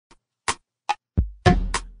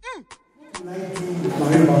will I do with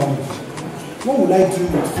marine biology? What will I do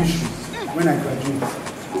with fisheries when I graduate?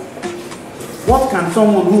 What can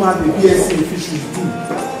someone who has a BSc in fisheries do?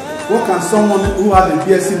 What can someone who has a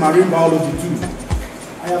BSc marine biology do?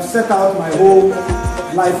 I have set out my whole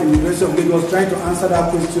life in the University of Lagos trying to answer that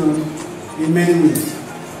question in many ways.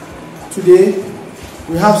 Today,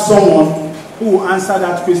 we have someone who will answer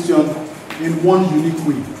that question in one unique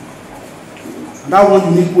way. And that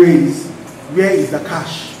one unique way is, where is the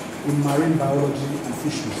cash in marine biology and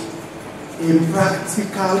fisheries? A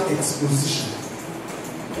practical exposition.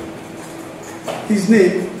 His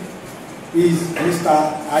name is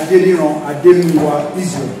Mr. Adediran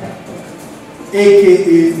Israel,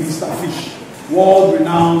 a.k.a. Mr. Fish,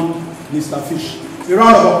 world-renowned Mr. Fish. A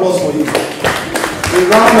round of applause for him. A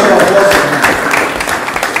round of applause for him.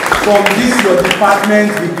 From this your department,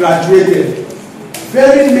 we graduated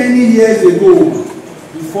very many years ago,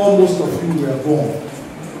 before most of you were born.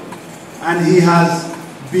 And he has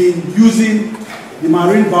been using the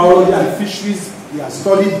marine biology and fisheries he has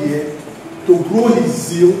studied here to grow his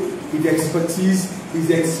zeal, his expertise, his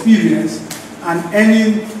experience, and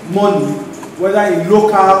earning money, whether in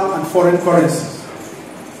local and foreign currencies.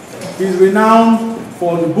 He is renowned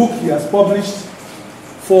for the book he has published,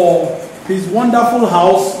 for his wonderful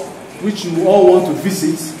house, which you all want to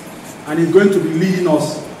visit, and he's going to be leading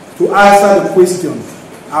us to answer the question,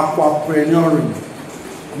 aquapreneuring.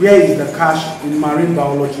 Where is the cash in marine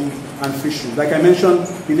biology and fisheries? Like I mentioned,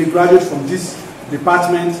 he's a graduate from this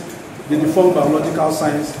department, the deformed biological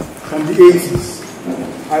science, from the 80s.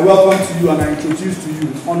 I welcome to you and I introduce to you,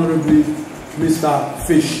 honorably, Mr.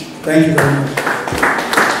 Fish. Thank you very much.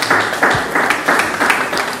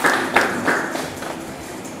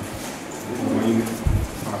 Good morning.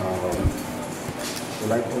 I'd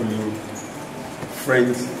like all you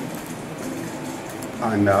friends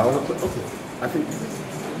and I think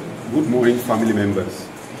good morning, family members.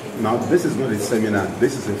 Now, this is not a seminar.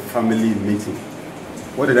 This is a family meeting.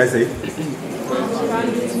 What did I say?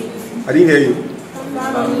 I didn't hear you.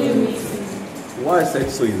 Why I said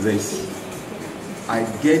so is this. I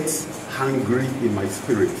get hungry in my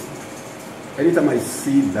spirit. Anytime I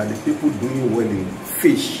see that the people doing well in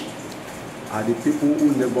fish are the people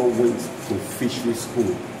who never went to fishery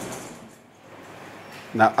school.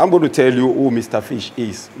 Now, I'm going to tell you who Mr. Fish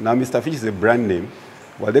is. Now, Mr. Fish is a brand name.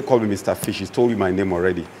 Well, they call me Mr. Fish. He's told you my name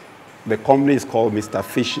already. The company is called Mr.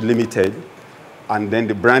 Fish Limited. And then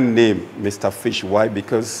the brand name, Mr. Fish. Why?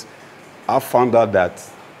 Because I found out that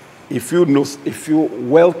if your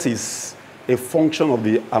wealth is a function of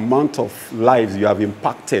the amount of lives you have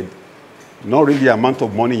impacted, not really the amount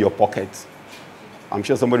of money in your pocket. I'm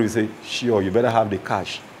sure somebody will say, sure, you better have the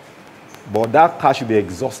cash. But that cash will be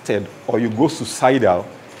exhausted, or you go suicidal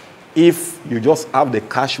if you just have the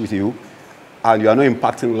cash with you and you are not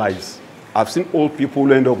impacting lives. I've seen old people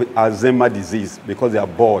who end up with Alzheimer's disease because they are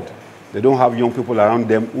bored. They don't have young people around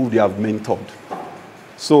them who they have mentored.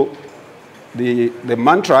 So the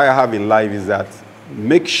mantra I have in life is that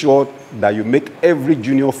make sure that you make every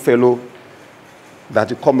junior fellow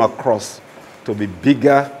that you come across to be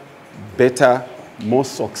bigger, better, more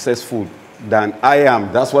successful than I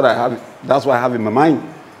am. That's what I have. That's what I have in my mind.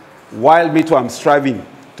 While me too, I'm striving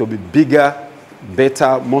to be bigger,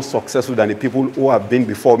 better, more successful than the people who have been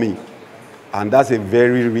before me. And that's a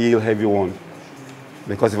very real heavy one.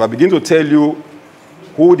 Because if I begin to tell you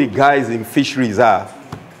who the guys in fisheries are,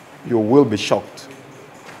 you will be shocked.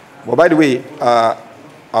 But by the way, I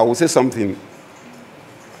will say something.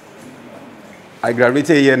 I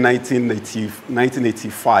graduated here in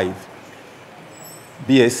 1985,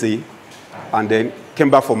 BSc, and then came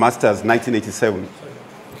back for Masters 1987.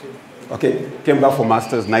 Okay, came back for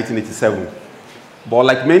Masters 1987. But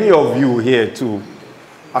like many of you here too,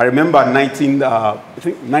 I remember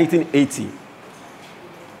 1980.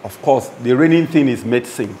 Of course, the reigning thing is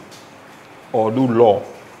medicine, or do law,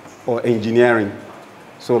 or engineering.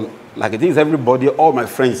 So like it is everybody, all my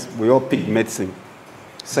friends, we all pick medicine.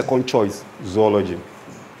 Second choice, zoology.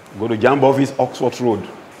 Go to Jamb office, Oxford Road.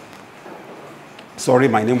 Sorry,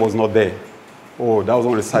 my name was not there. Oh, that was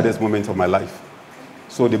one of the saddest moments of my life.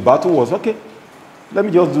 So the battle was, okay, let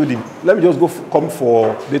me just come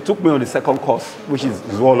for, they took me on the second course, which is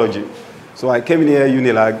zoology. So I came in here,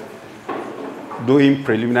 Unilag, doing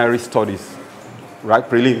preliminary studies, right,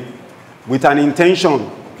 prelim, with an intention,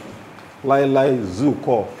 like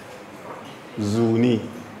Zuko, Zuni,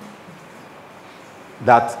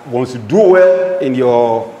 that once you do well in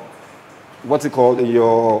your, what's it called, in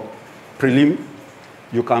your prelim,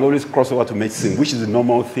 you can always cross over to medicine, which is a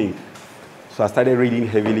normal thing. So I started reading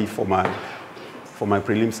heavily for my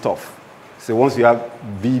prelim stuff. So once you have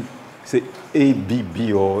B say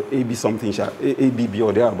ABB or AB something, ABB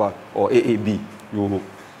or thereabout, or AAB, you will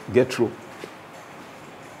get through.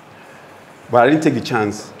 But I didn't take the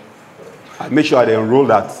chance. I made sure I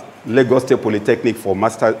enrolled at Lagos State Polytechnic for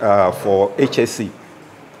HSC,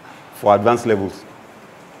 for advanced levels,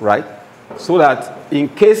 right? So that in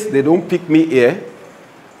case they don't pick me here,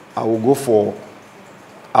 I will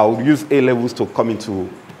use A levels to come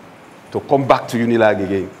back to Unilag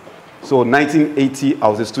again. So 1980, I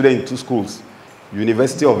was a student in 2 schools,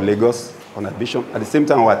 University of Lagos on admission. At the same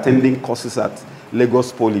time, I was attending courses at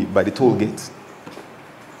Lagos Poly by the toll gate.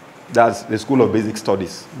 That's the School of Basic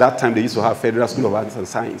Studies. That time they used to have Federal School of Arts and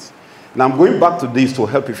Science. Now I'm going back to this to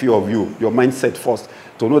help a few of you, your mindset first,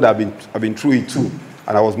 to know that I've been through it too,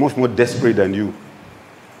 and I was much more desperate than you.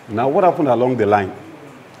 Now what happened along the line?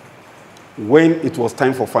 When it was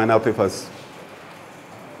time for final papers,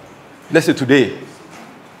 let's say today,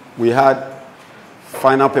 we had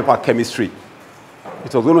final paper chemistry.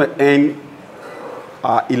 It was going to end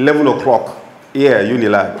 11 o'clock here at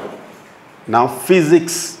Unilag. Now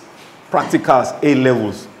physics, practicals, A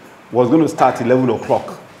levels was going to start 11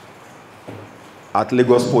 o'clock at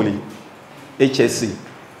Lagos Poly, HSC.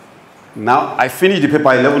 Now I finished the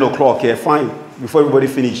paper 11 o'clock here, fine, before everybody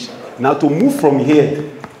finished. Now to move from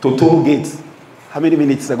here to toll gate, how many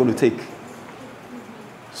minutes is it going to take?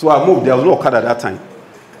 So I moved, there was no Okada at that time.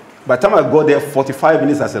 By the time I got there, 45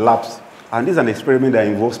 minutes has elapsed. And this is an experiment that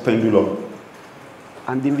involves pendulum.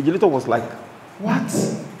 And the invigilator was like, what?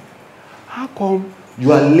 How come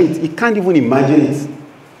you are late? He can't even imagine it.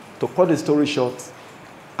 To cut the story short,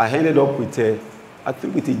 I ended up with a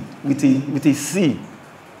C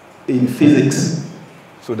in physics.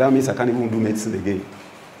 So that means I can't even do medicine again.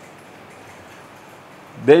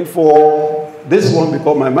 Then for this one,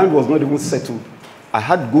 because my mind was not even settled, I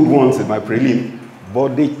had good ones in my prelim,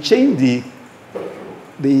 but they changed the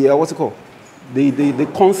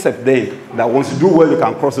concept then that once you do well, you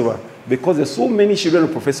can cross over. Because there's so many children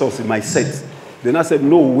and professors in my set. Then I said,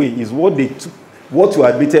 no way, it's what you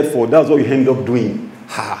admitted for, that's what you end up doing.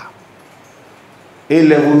 Ha! A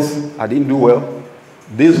levels, I didn't do well.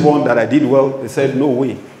 This one that I did well, they said, no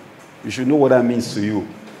way. You should know what that means to you.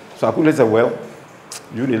 So I couldn't say, well,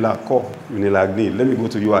 Unilag, let me go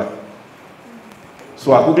to UI.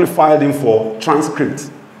 So I quickly filed in for transcript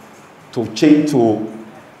to change to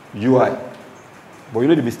UI. But you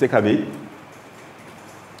know the mistake I made?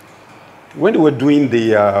 When they were doing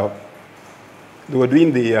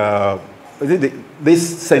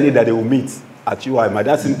this Senate that they will meet at UI, my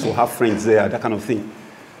dad seemed to have friends there, that kind of thing.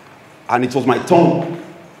 And it was my turn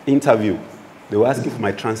interview. They were asking for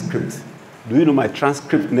my transcript. Do you know my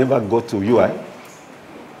transcript never got to UI?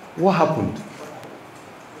 What happened?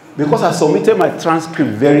 Because I submitted my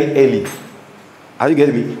transcript very early. Are you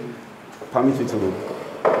getting me? Permit me to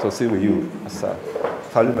sit with you.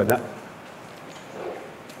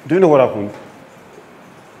 Do you know what happened?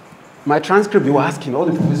 My transcript, they were asking all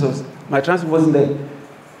the professors, my transcript wasn't there.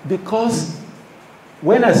 Because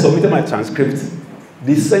when I submitted my transcript,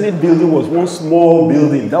 the Senate building was one small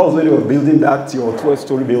building. That was when they were building that your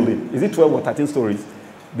 12-story building. Is it 12 or 13 stories?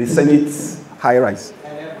 The Senate high-rise.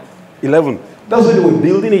 11. That's when they were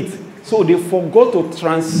building it. So they forgot to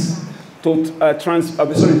transfer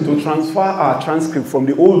our transcript from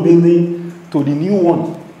the old building to the new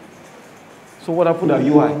one. So what happened at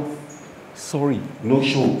UI? Sorry, no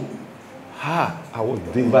show. I was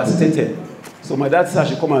devastated. So my dad said I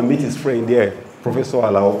should come and meet his friend there, Professor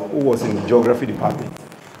Alao, who was in the geography department.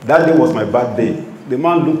 That day was my bad day. The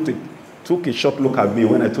man took a short look at me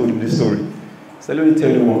when I told him this story. He said, let me tell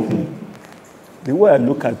you one thing. The way I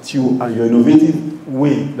look at you and your innovative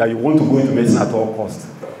way that you want to go into medicine at all costs,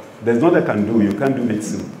 there's nothing I can do. You can't do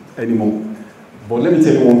medicine anymore. But let me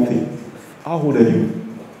tell you one thing. How old are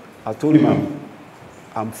you? I told him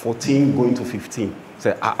I'm 14 going to 15. He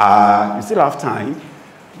said, you still have time.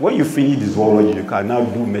 When you finish the zoology, you can now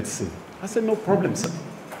do medicine. I said, no problem, sir.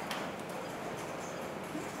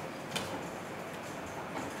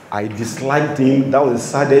 I disliked him. That was the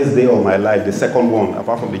saddest day of my life, the second one,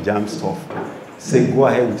 apart from the jam stuff. Say, go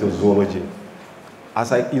ahead with your zoology.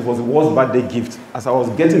 It was the worst birthday gift. As I was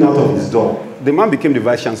getting out of his door, the man became the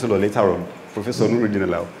vice chancellor later on, Professor Nuruddin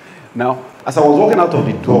Alao. Now, as I was walking out of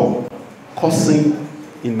the door, cursing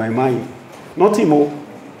in my mind, nothing more.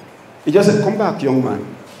 He just said, come back, young man.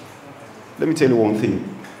 Let me tell you one thing,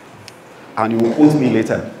 and you will quote me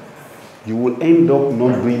later. You will end up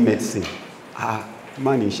not doing medicine.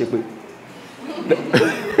 Man in shape.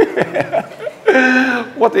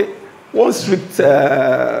 One strict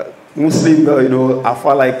Muslim,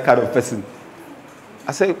 Afa-like kind of person.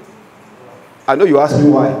 I said, I know you asked me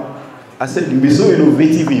why. I said, you'll be so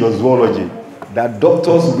innovative in your zoology that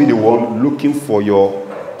doctors will be the one looking for your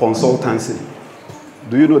consultancy.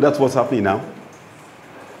 Do you know that's what's happening now?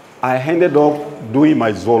 I ended up doing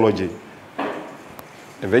my zoology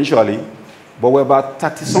eventually, but we're about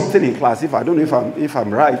 30-something in class. I don't know if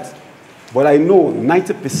I'm right, but I know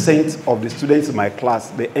 90% of the students in my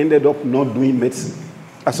class, they ended up not doing medicine.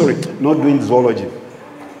 Not doing zoology.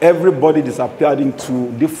 Everybody disappeared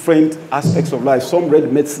into different aspects of life. Some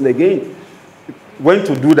read medicine again, went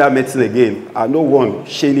to do that medicine again. I know one,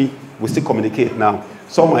 Shani, we still communicate now.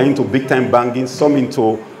 Some are into big-time banking, some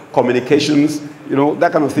into communications, you know,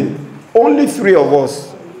 that kind of thing. Only 3 of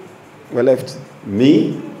us were left.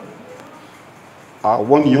 Me,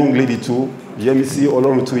 one young lady too, Yemisi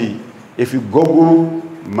Olorutui. If you Google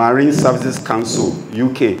Marine Services Council,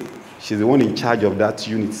 UK, she's the one in charge of that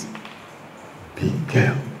unit. Big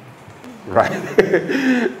girl. Right?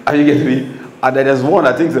 Are you getting me? And then there's one,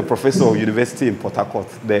 I think, the professor of university in Port Harcourt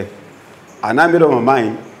there. And I made up my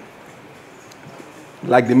mind,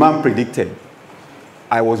 like the man predicted.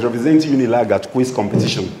 I was representing Unilag at quiz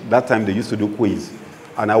competition. That time they used to do quiz.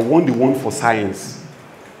 And I won the one for science.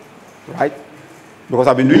 Right? Because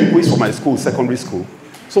I've been doing quiz for my school, secondary school.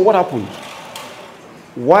 So what happened?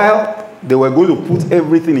 While they were going to put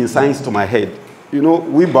everything in science to my head, you know,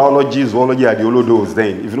 we biology, zoology are the olodos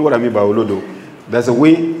then. If you know what I mean by olodo, there's a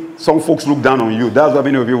way some folks look down on you. That's why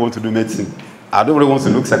many of you want to do medicine. I don't really want to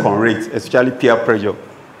look second rate, especially peer pressure.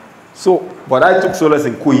 So, but I took solace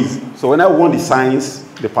in quiz. So when I won the science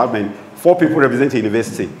department, 4 people represent the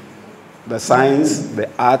university. The science, the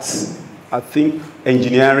arts, I think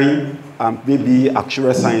engineering, and maybe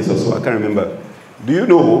actuarial science also, I can't remember. Do you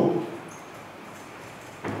know,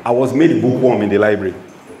 I was made a bookworm in the library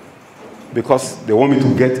because they want me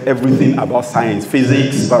to get everything about science,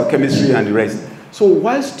 physics, biochemistry, and the rest. So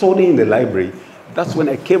while studying in the library, that's when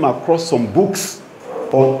I came across some books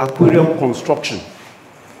on aquarium construction.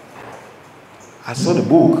 I saw the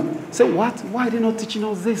book. I said, what? Why are they not teaching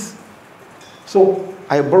us this? So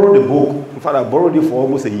I borrowed the book. In fact, I borrowed it for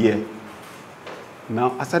almost a year.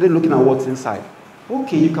 Now, I started looking at what's inside.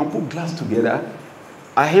 Okay, you can put glass together.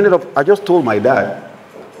 I just told my dad,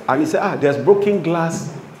 and he said, there's broken glass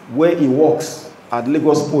where he works at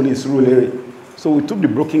Lagos Police rural area. So we took the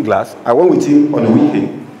broken glass. I went with him on the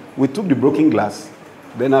weekend. We took the broken glass.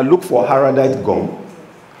 Then I looked for Haradite gum,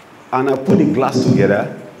 and I put the glass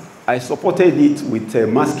together. I supported it with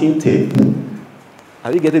masking tape.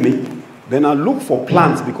 Are you getting me? Then I looked for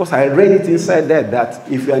plants because I read it inside there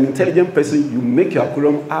that if you're an intelligent person, you make your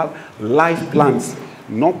aquarium have live plants,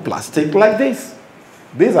 not plastic like this.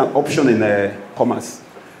 This is an option in commerce.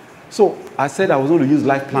 So I said I was going to use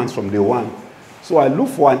live plants from day one. So I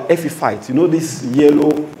looked for an epiphyte. You know this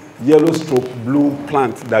yellow stroke blue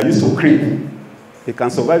plant that used to creep. It can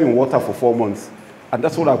survive in water for 4 months. And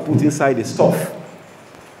that's what I put inside the stuff.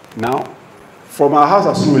 Now, from our house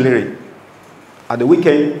at Surulere, at the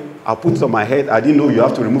weekend, I put it on my head. I didn't know you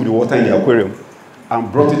have to remove the water in the aquarium,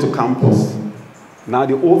 and brought it to campus. Now,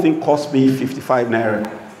 the whole thing cost me 55 naira.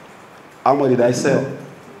 How much did I sell?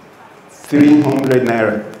 300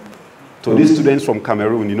 naira. To these students from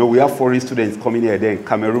Cameroon. You know, we have foreign students coming here then,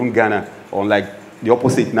 Cameroon, Ghana, or like the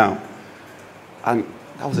opposite now. And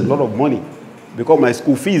that was a lot of money, because my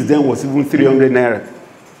school fees then was even 300 naira.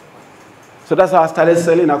 So that's how I started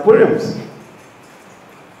selling aquariums.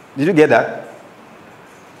 Did you get that?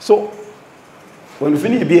 So, when we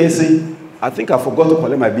finished BSc, I think I forgot to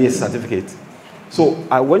collect my BSc certificate. So,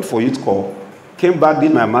 I went for youth corps, came back,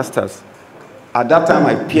 did my master's. At that time,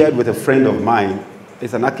 I paired with a friend of mine.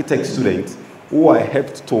 He's an architect student who I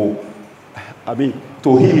helped to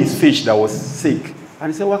heal his fish that was sick.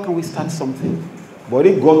 And he said, why can't we start something? But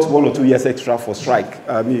they got 1 or 2 years extra for strike.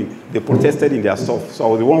 They protested in their stuff. So I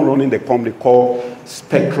was the one running the company called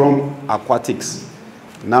Spectrum Aquatics.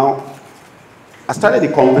 Now, I started the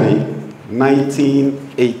company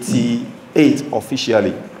 1988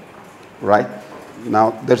 officially, right?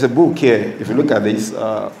 Now, there's a book here. If you look at this,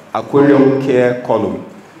 Aquarium Care Column,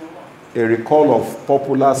 a recall of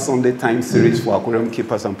popular Sunday Times series for aquarium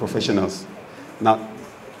keepers and professionals. Now,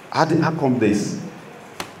 how come this?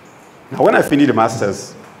 Now, when I finished the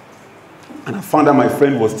master's, and I found out my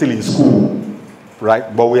friend was still in school,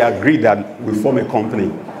 right? But we agreed that we form a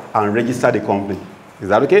company and register the company. Is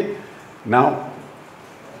that okay? Now,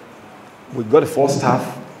 we got the first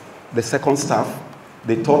staff, the second staff,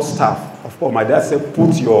 the third staff. Of course, my dad said,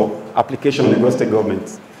 put your application on the Lagos State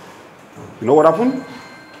government. You know what happened?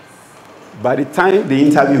 By the time the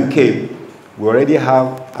interview came, we already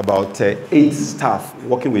have about 8 staff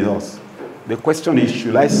working with us. The question is,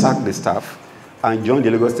 should I sack the staff and join the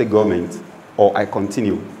Lagos State government, or I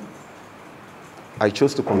continue? I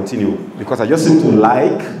chose to continue because I just seem to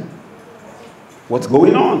like what's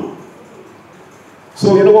going on.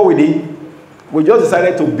 So you know what we did? We just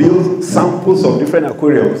decided to build samples of different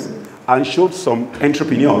aquariums and showed some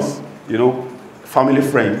entrepreneurs, you know, family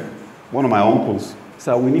friend, one of my uncles,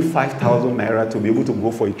 said we need 5,000 naira to be able to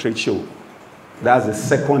go for a trade show. That's the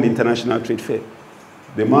second international trade fair.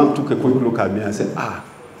 The man took a quick look at me and said,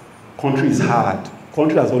 country is hard.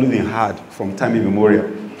 Country has always been hard from time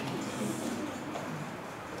immemorial.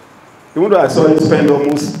 Even though I saw him spend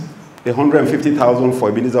almost 150,000 for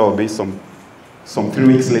Ebenezer Obey some 3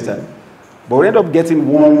 weeks later. But we ended up getting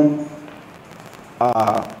one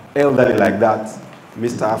elderly like that,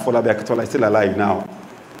 Mr. Afolabi Akitola, is still alive now.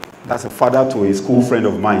 That's a father to a school friend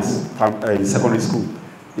of mine in secondary school.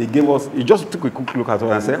 He just took a quick look at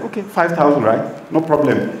us and said, okay, 5,000, right? No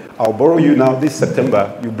problem. I'll borrow you now this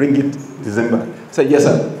September. You bring it December. I said, yes,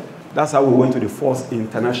 sir. That's how we went to the first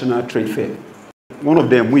international trade fair. One of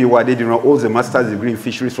them, Adediran, holds a master's degree in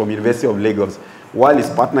fisheries from University of Lagos, while his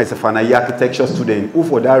partner is a final year architecture student, who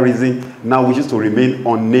for that reason now wishes to remain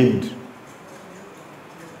unnamed.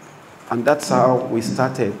 And that's how we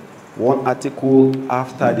started, one article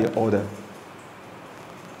after the other.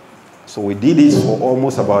 So we did this for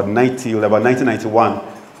almost about 1991,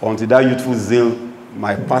 until that youthful zeal,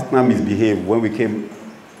 my partner misbehaved when we came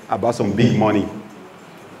about some big money.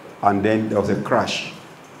 And then there was a crash.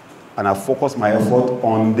 And I focused my effort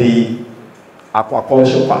on the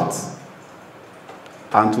aquaculture part.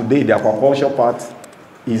 And today the aquaculture part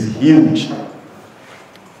is huge.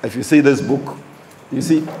 If you see this book, you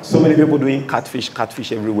see so many people doing catfish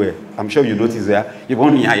everywhere. I'm sure you notice there. You're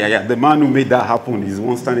going, yeah. The man who made that happen is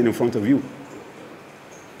one standing in front of you.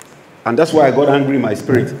 And that's why I got angry in my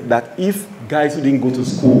spirit, that if guys who didn't go to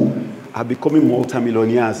school are becoming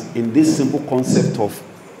multimillionaires in this simple concept of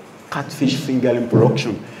catfish fingerling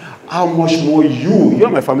production, how much more you're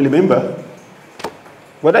my family member,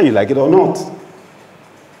 whether you like it or not.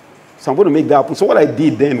 So I'm going to make that happen. So what I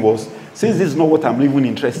did then was, since this is not what I'm even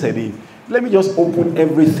interested in, let me just open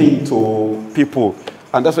everything to people.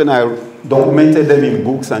 And that's when I documented them in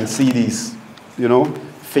books and CDs, you know,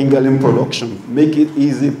 fingerling production. Make it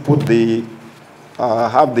easy, put the,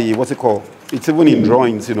 have the, what's it called? It's even in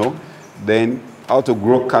drawings, you know. Then how to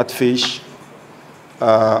grow catfish,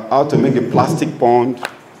 how to make a plastic pond.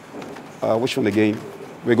 Which one again?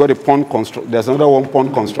 We got a pond construction. There's another one,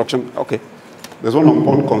 pond construction. Okay. There's one on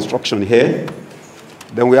pond construction here.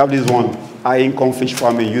 Then we have this one, high income fish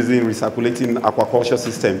farming using recirculating aquaculture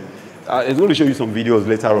system. I'm going to show you some videos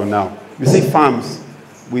later on now. You see farms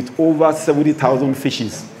with over 70,000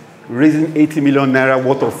 fishes, raising 80 million naira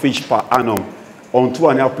worth of fish per annum on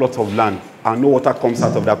 2.5 plots of land, and no water comes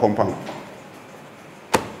out of that compound.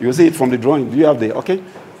 You see it from the drawing. Do you have the, okay?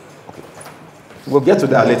 We'll get to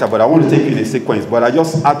that later, but I want to take it in a sequence. But I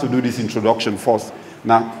just had to do this introduction first.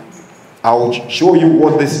 Now, I'll show you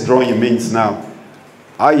what this drawing means now.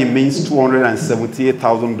 How it means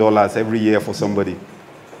 $278,000 every year for somebody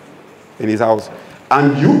in his house.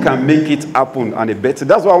 And you can make it happen and a better.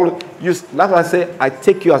 That's why I want to use, that's why I say I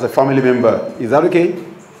take you as a family member. Is that okay?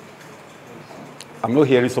 I'm not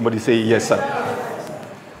hearing somebody say yes, sir.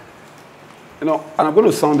 You know, and I'm going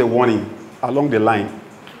to sound a warning along the line.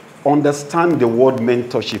 Understand the word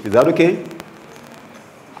mentorship. Is that okay?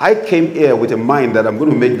 I came here with a mind that I'm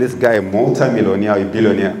going to make this guy a multi-millionaire, a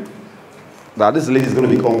billionaire. That this lady is going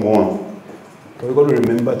to become one. But we're going to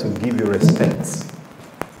remember to give you respect.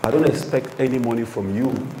 I don't expect any money from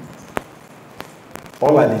you.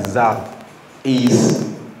 All I deserve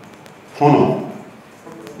is honor.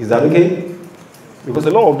 Is that okay? Because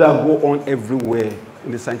a lot of that go on everywhere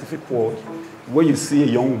in the scientific world. Where you see a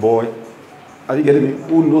young boy, are you getting me,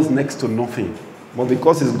 who knows next to nothing, but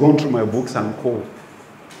because he's gone through my books and co,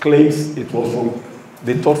 claims it was from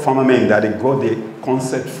the third firmament that they got the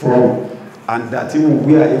concept from, and that even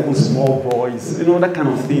we are even small boys, you know, that kind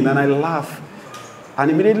of thing. And I laugh.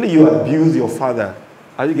 And immediately you abuse your father.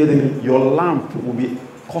 Are you getting me? Your lamp will be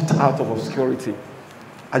cut out of obscurity.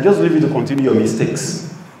 I just leave you to continue your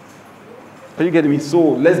mistakes. Are you getting me? So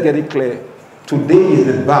let's get it clear. Today is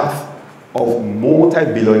the birth of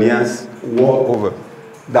multi-billionaires world over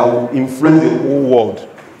that will influence the whole world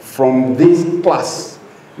from this class.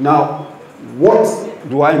 Now, what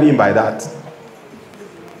do I mean by that?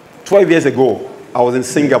 12 years ago, I was in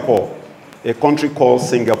Singapore, a country called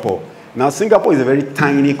Singapore. Now, Singapore is a very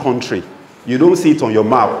tiny country. You don't see it on your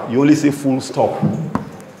map. You only see full stop.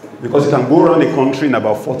 Because you can go around the country in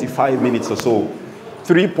about 45 minutes or so.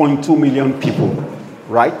 3.2 million people,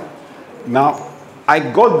 right? Now, I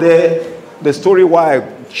got there. The story why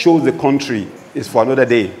I chose the country is for another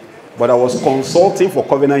day. but I was consulting for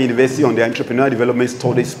Covenant University on the Entrepreneurial Development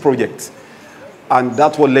Studies project. And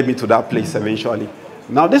that's what led me to that place eventually.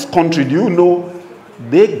 Now, this country, do you know,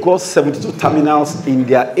 they got 72 terminals in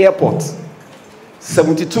their airport.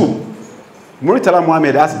 72. Muritala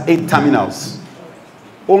Mohammed has 8 terminals.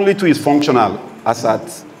 Only 2 is functional, as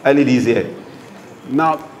at early this year.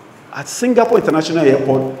 Now, at Singapore International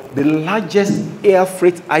Airport, the largest air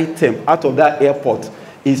freight item out of that airport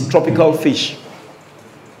is tropical fish.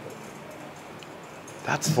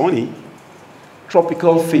 That's funny.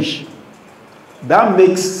 Tropical fish. That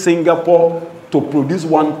makes Singapore to produce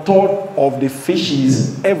 1/3 of the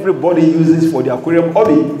fishes everybody uses for the aquarium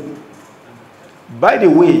hobby. By the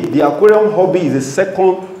way, the aquarium hobby is the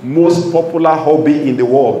second most popular hobby in the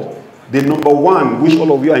world. The number 1, which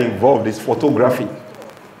all of you are involved, is photography.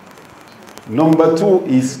 Number 2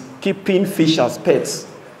 is keeping fish as pets.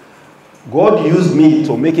 God used me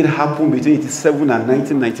to make it happen between 1987 and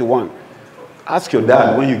 1991. Ask your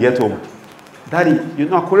dad when you get home. Daddy, you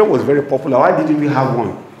know, aquarium was very popular. Why didn't we have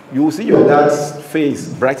one? You will see your dad's face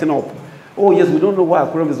brighten up. Oh yes, we don't know why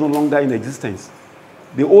aquarium is no longer in existence.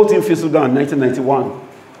 The whole thing fizzled down in 1991.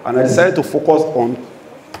 And I decided to focus on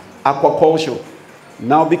aquaculture.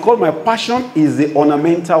 Now, because my passion is the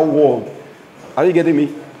ornamental world. Are you getting me?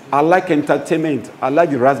 I like entertainment. I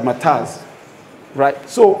like the razzmatazz. Right?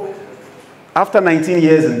 So, after 19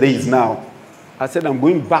 years and days now, I said I'm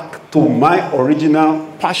going back to my original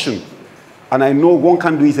passion. And I know one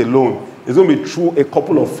can't do it alone. It's going to be through a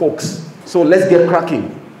couple of folks. So let's get cracking.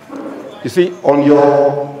 You see, on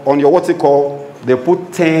your what's it called, they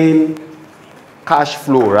put 10 cash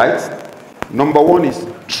flow, right? Number 1 is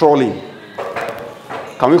trawling.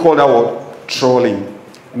 Can we call that word trawling?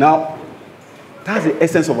 Now, that's the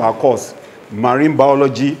essence of our course, marine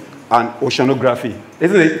biology and oceanography,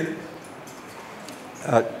 isn't it?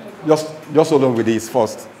 Just hold on with this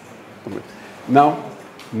first. Now,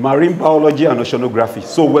 marine biology and oceanography.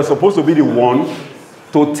 So we're supposed to be the one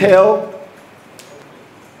to tell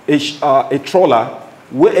a trawler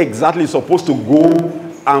where exactly is supposed to go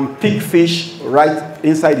and pick fish right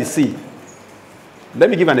inside the sea. Let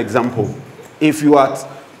me give an example. If you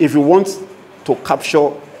want to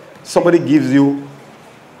capture, somebody gives you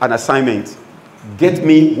an assignment, get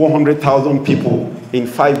me 100,000 people in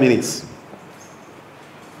 5 minutes.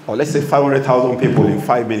 Or let's say 500,000 people in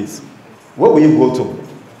 5 minutes. Where will you go to?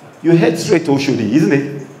 You head straight to Oshodi, isn't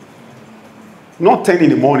it? Not 10 in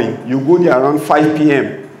the morning. You go there around 5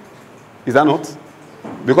 p.m. Is that not?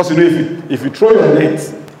 Because you know, if you throw your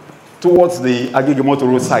net towards the Agege-Moto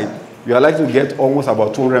Road side, you are likely to get almost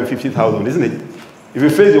about 250,000, isn't it? If you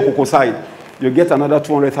face the Koko side, you get another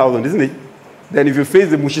 200,000, isn't it? Then if you face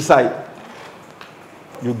the Mushi side,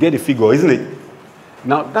 you get a figure, isn't it?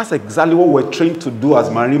 Now, that's exactly what we're trained to do as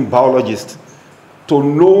marine biologists, to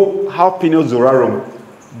know how Pinus zorarum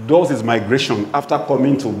does its migration after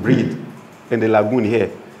coming to breed in the lagoon here.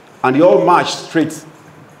 And they all march straight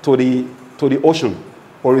to the ocean,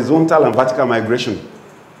 horizontal and vertical migration.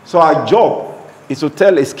 So our job is to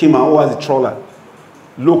tell a skimmer who has a trawler,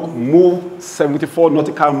 look, move 74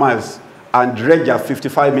 nautical miles and dredge at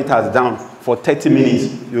 55 meters down for 30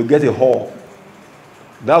 minutes, you'll get a haul.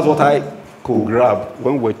 That's what I could grab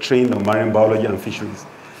when we're trained on marine biology and fisheries.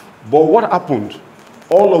 But what happened?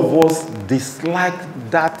 All of us disliked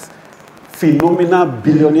that phenomenal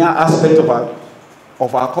billionaire aspect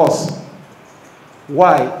of our course.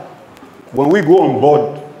 Why? When we go on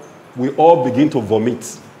board, we all begin to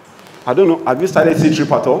vomit. I don't know, have you started sea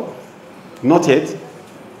trip at all? Not yet?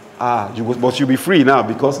 But you'll be free now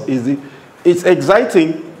because it's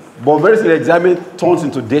exciting, but very soon the excitement turns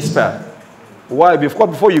into despair. Why?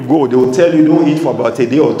 Before you go, they will tell you don't eat for about a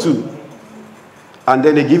day or 2. And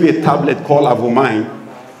then they give you a tablet called Avomine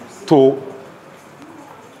to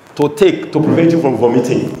take to prevent you from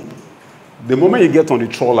vomiting. The moment you get on the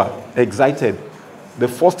trawler, excited, the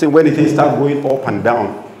first thing when it starts going up and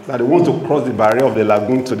down, that they want to cross the barrier of the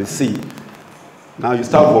lagoon to the sea, now you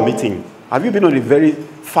start vomiting. Have you been on a very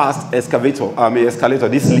fast escalator,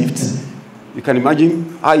 this lift? You can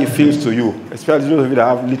imagine how it feels to you, especially those of you that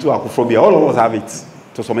have little acrophobia. All of us have it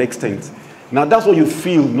to some extent. Now that's what you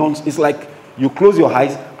feel. It's like you close your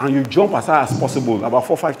eyes and you jump as high as possible, about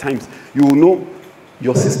 4 or 5 times. You will know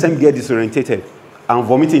your system gets disorientated and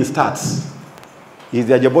vomiting starts. It's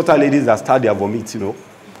the Ajabota ladies that start their vomit, you know.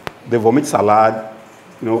 They vomit salad,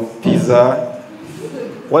 you know, pizza.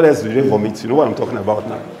 What else do they vomit? You know what I'm talking about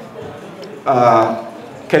now.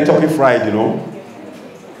 Kentucky Fried, you know.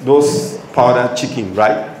 Those powdered chicken,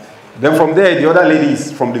 right? Then from there, the other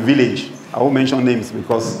ladies from the village, I won't mention names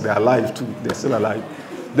because they're alive too, they're still alive.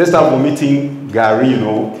 They start vomiting gari, you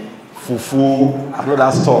know, fufu, and all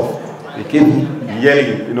that stuff. He came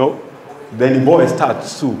yelling, you know. Then the boy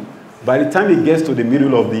starts too. By the time he gets to the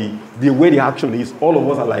middle of the way the action is, all of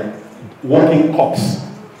us are like walking cops.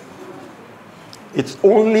 It's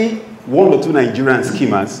only 1 or 2 Nigerian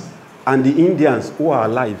schemers and the Indians who are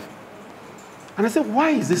alive. And I said, why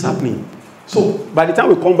is this happening? So by the time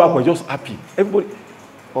we come back, we're just happy. Everybody,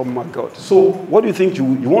 oh my God. So what do you think? You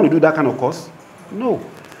want to do that kind of course? No.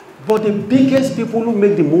 But the biggest people who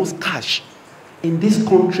make the most cash in this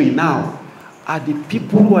country now are the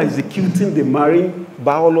people who are executing the marine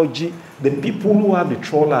biology, the people who have the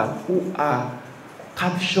trawler, who are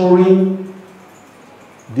capturing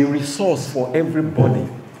the resource for everybody.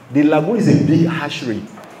 The lagoon is a big hatchery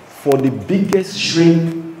for the biggest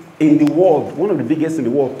shrimp in the world, one of the biggest in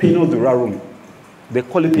the world, Pinot durarum. They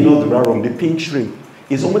call it Pinot durarum, the pink shrimp.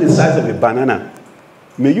 It's almost the size of a banana.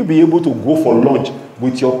 May you be able to go for lunch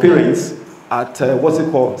with your parents at, what's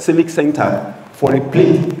it called, Civic Center for a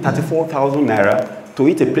plate, 34,000 naira, to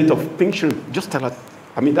eat a plate of pink shrimp. Just tell us,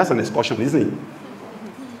 I mean, that's an excursion, isn't it?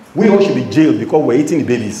 We all should be jailed because we're eating the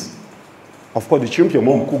babies. Of course, the shrimp your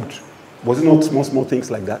mom cooked, was it not small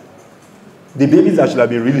things like that? The babies that should have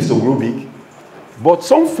been released to grow big. But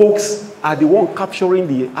some folks are the one capturing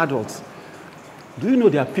the adults. Do you know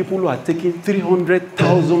there are people who are taking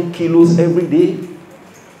 300,000 kilos every day?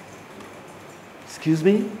 Excuse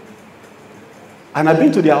me? And I've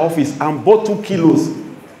been to their office and bought 2 kilos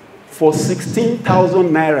for 16,000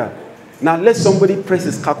 naira. Now let somebody press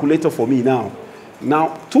his calculator for me now.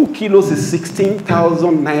 Now 2 kilos is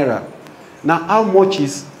 16,000 naira. Now how much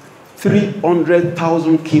is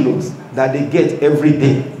 300,000 kilos that they get every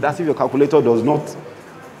day? That's if your calculator does not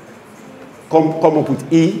come up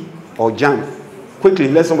with E or jam. Quickly,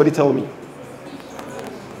 let somebody tell me.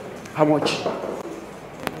 How much?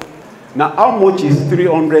 Now, how much is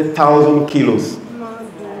 300,000 kilos?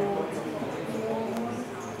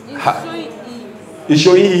 It's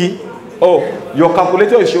showing E. Oh, your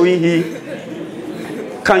calculator is showing E.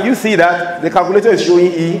 Can you see that? The calculator is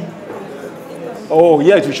showing E. Oh,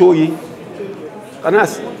 yeah, to show you. Can I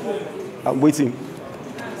I'm waiting.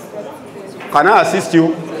 Can I assist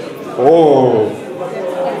you? Oh.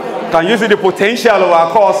 Can you see the potential of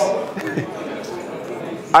our course?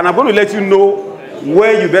 And I'm going to let you know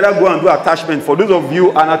where you better go and do attachment for those of you,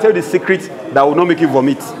 and I'll tell you the secret that will not make you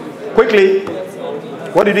vomit. Quickly.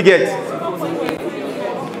 What did you get?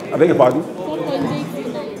 I beg your pardon?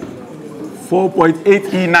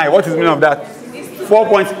 4.8E9. What is the meaning of that?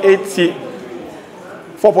 4.80.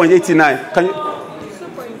 4.89. Can you?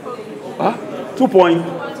 2 point.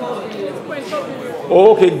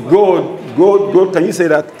 Oh, okay, good. Can you say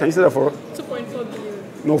that? Can you say that for us? 2.4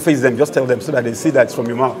 billion. No, face them. Just tell them so that they see that it's from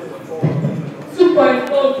your mouth.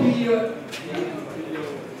 2.4 billion.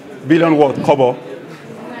 Billion what? Kobo.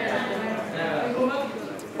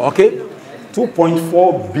 Okay.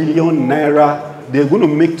 2.4 billion naira. They're going to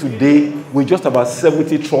make today with just about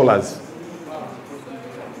 70 trawlers.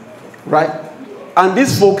 Right? And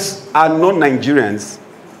these folks are not Nigerians,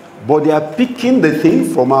 but they are picking the thing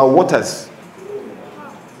from our waters.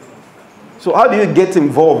 So how do you get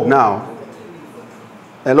involved now?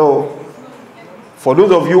 Hello? For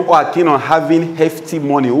those of you who are keen on having hefty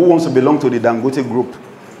money, who wants to belong to the Dangote group,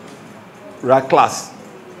 right, class,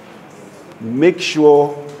 make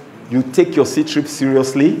sure you take your sea trip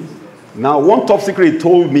seriously. Now, one top secret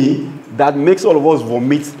told me that makes all of us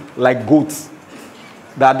vomit like goats.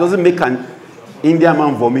 That doesn't make an Indian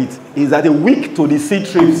man vomit. Is that a week to the sea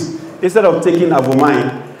trips, instead of taking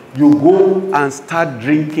Avomine, you go and start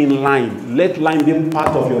drinking lime. Let lime be part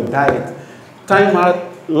of your diet. Time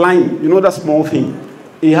out lime, you know that small thing.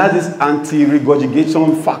 It has this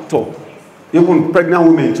anti-regurgitation factor. Even pregnant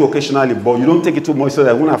women too occasionally, but you don't take it too much so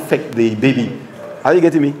that it won't affect the baby. Are you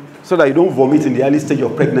getting me? So that you don't vomit in the early stage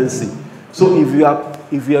of pregnancy. So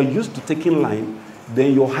if you are used to taking lime,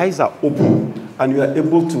 then your eyes are open and you are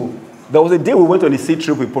able to. There was a day we went on a sea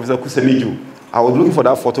trip with Professor Kusemiju. I was looking for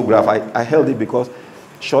that photograph. I held it because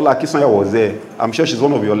Shola Kisanya was there. I'm sure she's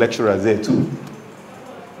one of your lecturers there too.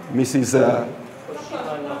 Mrs.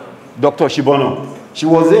 Dr. Shibono. She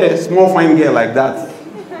was there, small fine girl like that.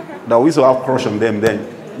 That we used to have crush on them then,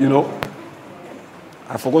 you know.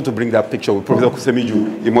 I forgot to bring that picture with Professor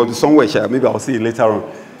Kusemiju. It must be somewhere, maybe I'll see it later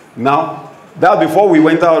on. Now, that before we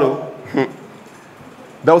went out,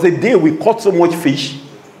 there was a day we caught so much fish,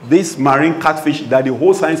 this marine catfish, that the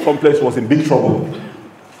whole science complex was in big trouble.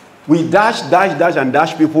 We dash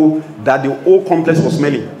people that the whole complex was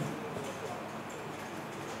smelling.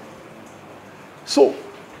 So,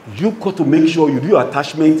 you got to make sure you do your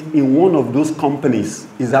attachment in one of those companies.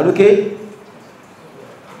 Is that okay?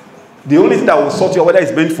 The only thing that will sort you out whether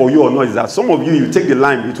it's meant for you or not is that some of you take the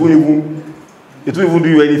line, it won't even do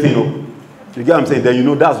you anything. No? You get what I'm saying? Then you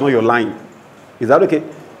know that's not your line. Is that okay?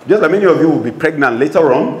 Just like many of you will be pregnant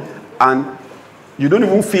later on, and you don't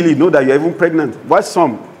even feel it, know that you're even pregnant. While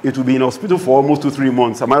some, it will be in hospital for almost 2-3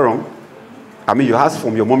 months. Am I wrong? I mean, you ask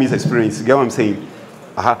from your mommy's experience. You get what I'm saying?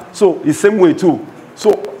 So, the same way too.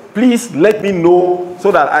 So, please let me know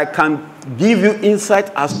so that I can give you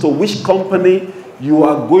insight as to which company you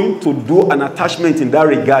are going to do an attachment in that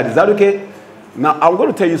regard. Is that okay? Now, I'm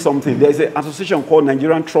going to tell you something. There is an association called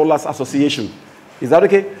Nigerian Trawlers Association. Is that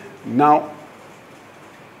okay? Now,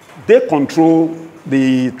 they control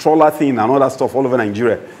the trawler thing and all that stuff all over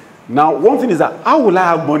Nigeria. Now, one thing is that how will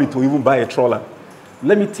I have money to even buy a trawler?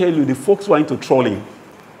 Let me tell you, the folks who are into trawling,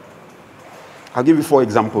 I'll give you 4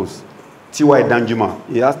 examples. T.Y. Danjuma,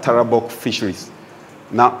 he has Tarabok Fisheries.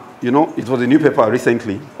 Now, you know, it was a new paper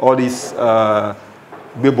recently, all this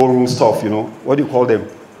Beborum stuff, you know, what do you call them?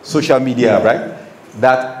 Social media, right?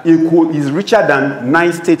 That is richer than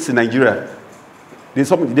 9 states in Nigeria.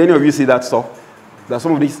 Did any of you see that stuff? That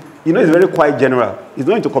some of these, you know, it's very quite general. He's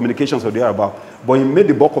not into communications or thereabout, but he made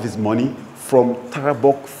the bulk of his money from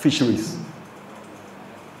Tarabok Fisheries.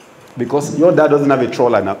 Because your dad doesn't have a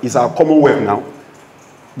trawler now. It's our commonwealth now.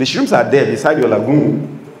 The shrimps are there beside your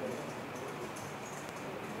lagoon.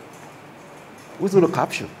 Who's going to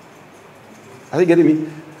capture? Are you getting me?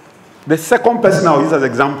 The second person I'll use as an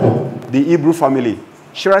example, the Hebrew family.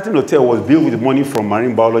 Sheraton Hotel was built with money from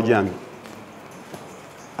marine biology and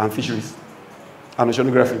fisheries and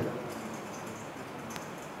oceanography.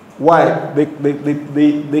 Why?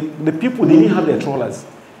 The people didn't have their trawlers.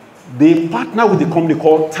 They partner with a company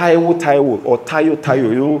called Taiwo or Tayo.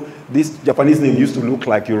 You know, this Japanese name used to look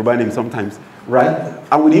like Yoruba name sometimes, right?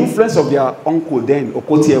 And with the influence of their uncle then,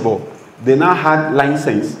 Okotiebo, they now had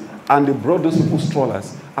license and they brought those people's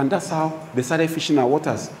trawlers. And that's how they started fishing our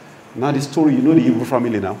waters. Now the story, you know the Hebrew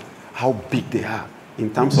family now, how big they are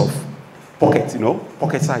in terms of pocket, you know,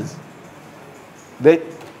 pocket size.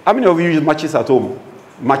 How many of you use matches at home?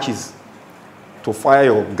 Matches to fire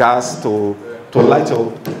your gas, to light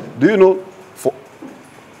your... Do you know, come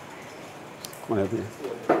on, help me.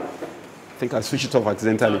 I think I switched it off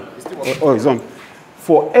accidentally. Oh, it's on.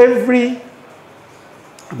 For every...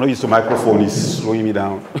 I'm not used to microphone, it's slowing me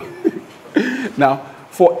down. Now,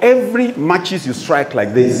 for every matches you strike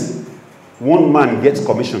like this, one man gets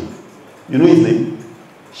commission. You know his name?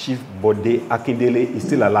 Chief Bode Akindele is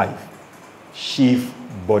still alive. Chief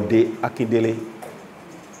Bode Akindele.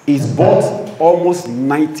 He's bought almost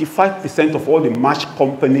 95% of all the match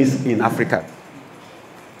companies in Africa.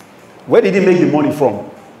 Where did he make the money from?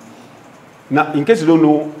 Now, in case you don't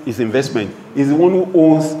know his investment, he's the one who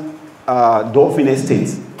owns Dolphin Estate,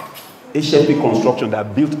 HMP Construction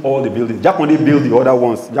that built all the buildings. Jack only built the other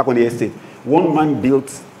ones, Jack only Estate. One man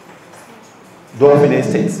built Dolphin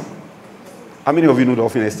Estate. How many of you know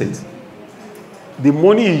Dolphin Estate? The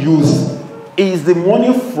money he used is the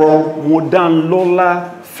money from Modern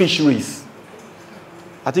Lola Fisheries.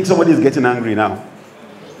 I think somebody is getting angry now.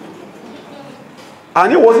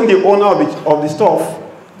 And he wasn't the owner of the stuff.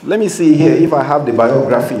 Let me see here if I have the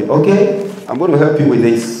biography. Okay, I'm going to help you with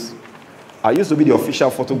this. I used to be the official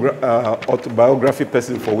autobiography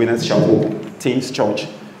person for Winners Chapel, Teens Church.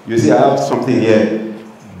 You see, I have something here.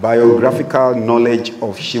 Biographical knowledge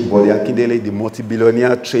of Chief Bode Akindele, the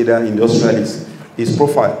multi-billionaire trader industrialist. His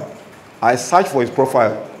profile. I searched for his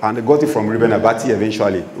profile and I got it from Reuben Abati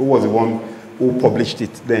eventually, who was the one who published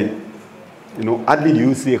it then. You know, hardly do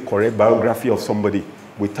you see a correct biography of somebody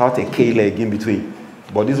without a K leg in between.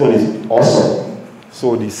 But this one is awesome.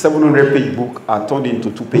 So the 700-page book are turned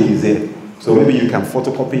into 2 pages there. So maybe you can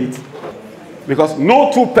photocopy it. Because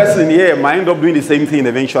no 2 person here might end up doing the same thing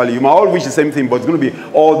eventually. You might all wish the same thing, but it's going to be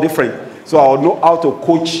all different. So I'll know how to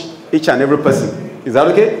coach each and every person. Is that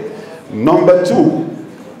okay? Number 2,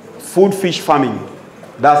 food fish farming.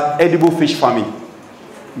 That's edible fish farming.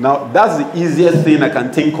 Now, that's the easiest thing I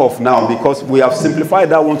can think of now because we have simplified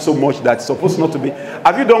that one so much that it's supposed not to be.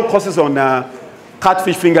 Have you done courses on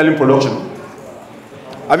catfish fingerling production?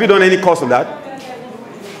 Have you done any course on that?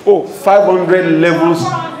 Oh, 500 levels.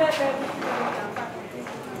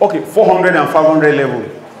 Okay, 400 and 500 level.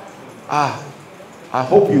 I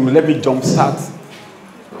hope you will let me jumpstart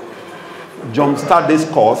this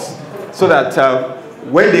course so that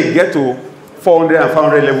when they get to 400 and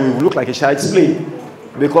 500 level, it will look like a child's play.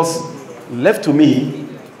 Because left to me,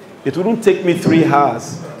 it wouldn't take me 3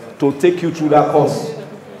 hours to take you through that course.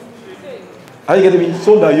 Are you getting me?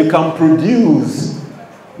 So that you can produce.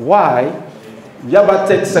 Why? Yaba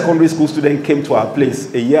Tech secondary school student came to our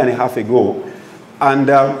place a year and a half ago. And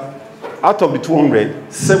out of the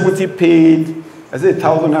 200, 70 paid, I said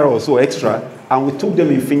 1,000 naira or so extra, and we took them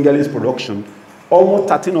in fingerlings production. Almost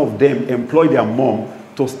 13 of them employed their mom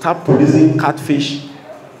to start producing catfish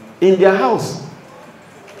in their house.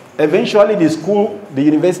 Eventually, the school, the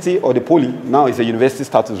university, or the poly, now it's a university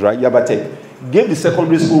status, right? Yabatech, gave the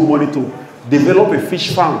secondary school money to develop a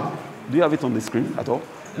fish farm. Do you have it on the screen at all?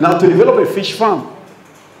 Now, to develop a fish farm,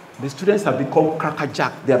 the students have become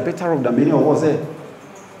crackerjack. They are better off than many of us there.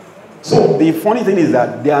 So the funny thing is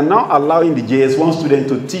that they are now allowing the JS1 student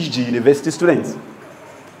to teach the university students.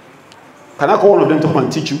 Can I call one of them to come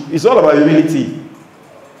and teach you? It's all about humility.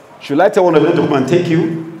 Should I tell one of them to come and take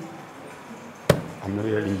you? I'm not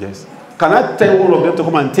hearing yes. Can I tell one of them to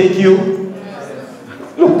come and take you?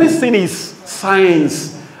 Look, this thing is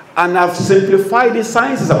science. And I've simplified the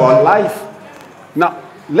sciences about life. Now,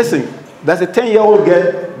 listen, there's a 10-year-old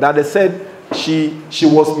girl that they said she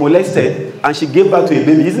was molested and she gave birth to a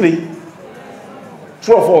baby, isn't it?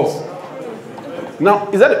 True or false? Now,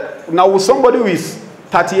 with somebody who is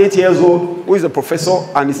 38 years old, who is a professor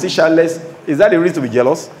and is still childless, is that a reason to be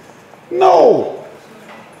jealous? No.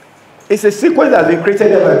 It's a sequence that has been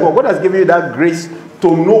created by God. God has given you that grace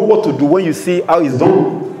to know what to do when you see how it's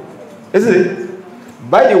done. Isn't it?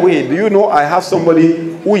 By the way, do you know I have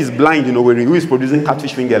somebody who is blind in Owerri, who is producing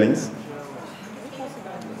catfish fingerlings?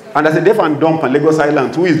 And there's a deaf and dumb on Lagos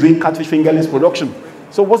Island who is doing catfish fingerlings production.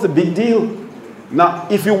 So what's the big deal? Now,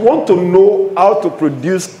 if you want to know how to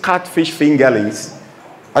produce catfish fingerlings,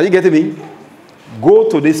 are you getting me? Go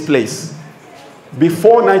to this place.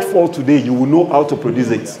 Before nightfall today, you will know how to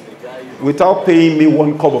produce it without paying me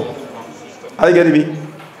 1 kobo. Are you getting me?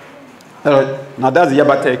 All right. Now that's the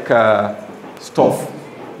Yabatech stuff.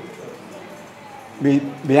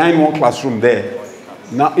 Behind one classroom there.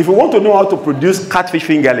 Now, if you want to know how to produce catfish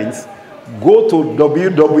fingerlings, go to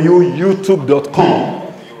www.youtube.com,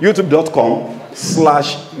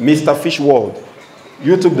 youtube.com/MrFishWorld,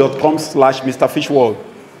 youtube.com/MrFishWorld.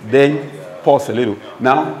 Then pause a little.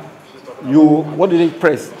 Now, what did it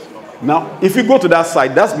press? Now, if you go to that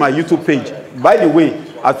site, that's my YouTube page. By the way,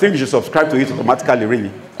 I think you should subscribe to it automatically,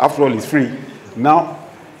 really. After all, it's free. Now,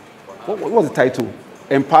 what was the title?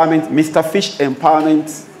 Empowerment, MrFish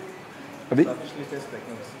Empowerment.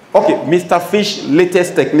 Okay, MrFish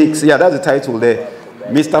Latest Techniques. Yeah, that's the title there.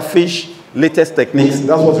 MrFish Latest Techniques.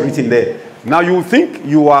 That's what's written there. Now, you think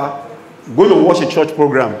you are going to watch a church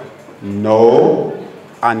program? No,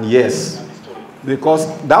 and yes. Because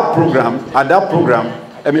that program,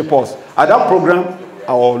 let me pause. At that program,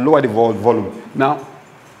 I will lower the volume. Now,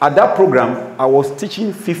 at that program, I was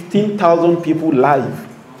teaching 15,000 people live.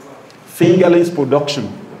 Fingerlings production.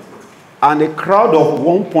 And a crowd of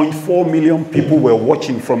 1.4 million people were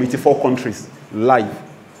watching from 84 countries live.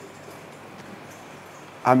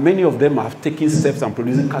 And many of them have taken steps and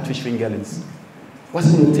producing catfish fingerlings.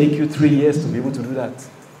 What's it going to take you 3 years to be able to do that?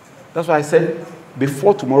 That's why I said,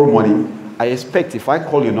 before tomorrow morning, I expect if I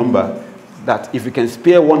call your number, that if you can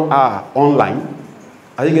spare 1 hour online,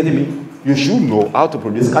 are you getting me? You should know how to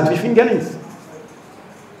produce catfish fingerlings.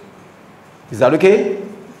 Is that okay?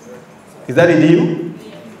 Is that a deal?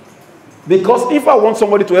 Because if I want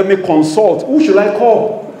somebody to help me consult, who should I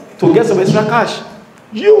call to get some extra cash?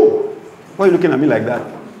 You. Why are you looking at me like that?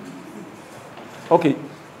 Okay.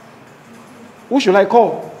 Who should I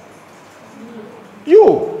call?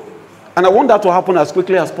 You. And I want that to happen as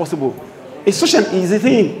quickly as possible. It's such an easy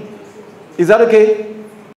thing. Is that okay?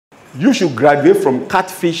 You should graduate from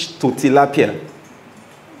catfish to tilapia.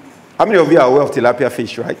 How many of you are aware of tilapia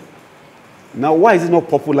fish, right? Now, why is it not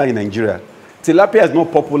popular in Nigeria? Tilapia is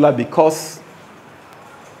not popular because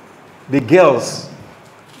the girls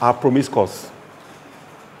are promiscuous.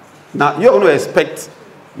 Now, you're going to expect,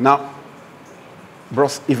 now,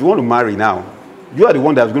 bros, if you want to marry now, you are the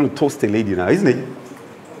one that's going to toast a lady now, isn't it?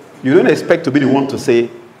 You don't expect to be the one to say,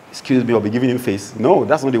 excuse me, or be giving him face. No,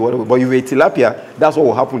 that's not the word. But if you're a tilapia, that's what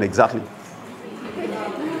will happen exactly.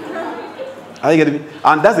 Are you getting me?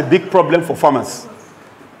 And that's a big problem for farmers.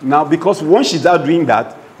 Now, because once she's out doing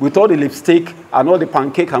that, with all the lipstick and all the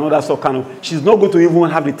pancake and all that stuff, she's not going to even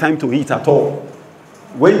have the time to eat at all.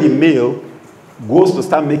 When the male goes to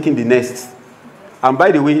start making the nests, and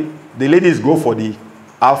by the way, the ladies go for the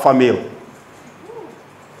alpha male.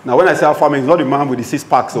 Now, when I say alpha male, it's not the man with the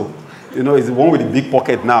 6-pack, so, it's the one with the big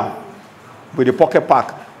pocket now, with the pocket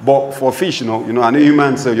pack. But for fish, I know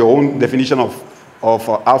humans, so your own definition of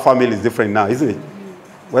alpha male is different now, isn't it?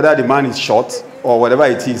 Whether the man is short or whatever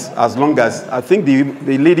it is, as long as, I think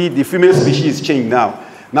the female species is changed now.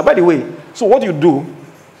 Now, by the way, so what you do,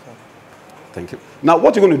 thank you. Now,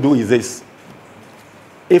 what you're going to do is this.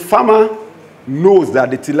 A farmer knows that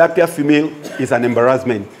the tilapia female is an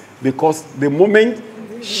embarrassment. because the moment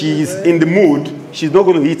she's in the mood, she's not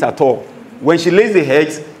going to eat at all. When she lays the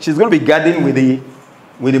eggs, she's going to be guarding with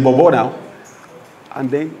the bobo now. And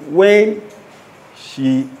then when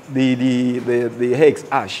the eggs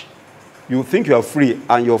hatch, you think you are free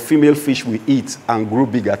and your female fish will eat and grow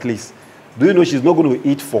big at least. Do you know she's not going to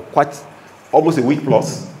eat for almost a week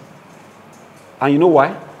plus? And you know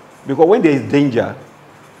why? Because when there is danger,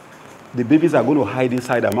 the babies are going to hide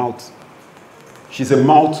inside her mouth. She's a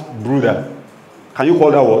mouth brooder. Can you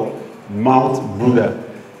call that word? Mouth brooder.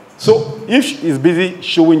 So if she's busy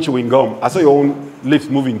chewing gum, I saw your own lips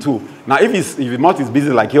moving too. Now if the mouth is busy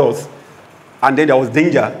like yours, and then there was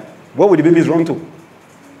danger, where would the babies run to?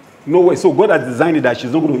 No way. So God has designed it that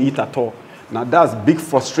she's not going to eat at all. Now that's big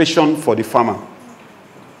frustration for the farmer.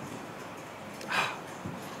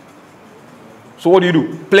 So what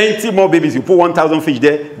do? Plenty more babies. You put 1,000 fish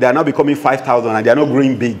there, they are now becoming 5,000 and they are not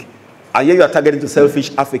growing big. And here you are targeting to sell fish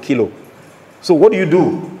half a kilo. So what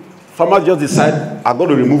do? Farmers just decide, I'm going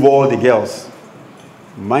to remove all the girls.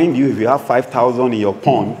 Mind you, if you have 5,000 in your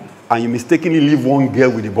pond and you mistakenly leave one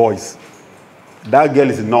girl with the boys, that girl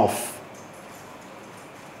is enough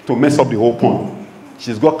to mess up the whole pond.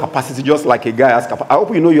 She's got capacity just like a guy has capacity. I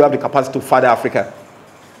hope you know you have the capacity to father Africa.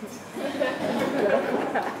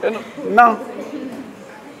 Now,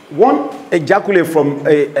 one ejaculate from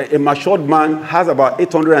a matured man has about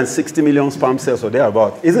 860 million sperm cells or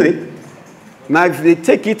thereabout, isn't it? Now, if they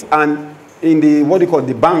take it and in the, what do you call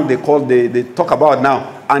the bank they talk about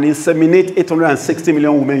now, and inseminate 860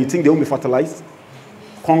 million women, you think they won't be fertilized?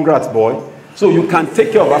 Congrats, boy. So you can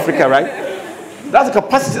take care of Africa, right? That's the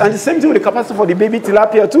capacity, and the same thing with the capacity for the baby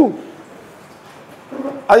tilapia too.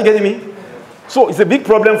 Are you getting me? So it's a big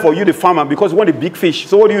problem for you, the farmer, because you want the big fish.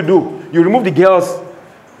 So what do? You remove the girls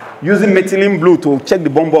using methylene blue to check the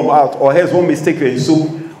bomb out, or else one mistake in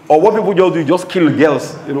soup. Or what people just do, you just kill the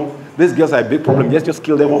girls. You know, these girls are a big problem. Just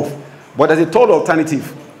kill them off. But there's a third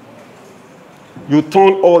alternative. You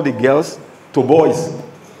turn all the girls to boys.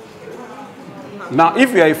 Now,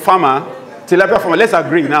 if you are a farmer, tilapia farmer, let's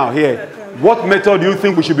agree now here. What method do you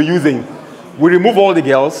think we should be using? We remove all the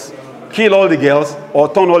girls, kill all the girls,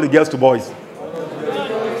 or turn all the girls to boys?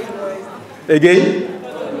 Again?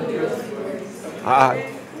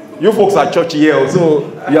 You folks are churchy here, so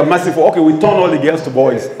you are massive. Okay, we turn all the girls to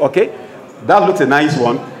boys. Okay? That looks a nice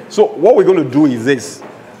one. So what we're going to do is this.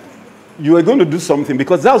 You are going to do something,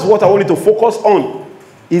 because that's what I want you to focus on,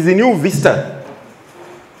 is the new vista.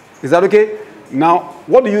 Is that okay? Now,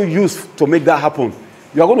 what do you use to make that happen?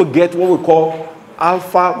 You are going to get what we call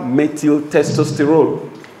alpha-methyl testosterone.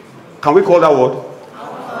 Can we call that word?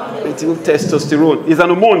 Methyl testosterone. It's an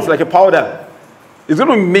hormone, it's like a powder. It's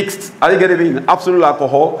going to be mixed, are you getting it, in absolute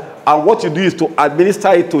alcohol. And what you do is to administer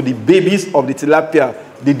it to the babies of the tilapia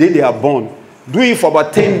the day they are born. Do it for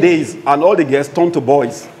about 10 days, and all the girls turn to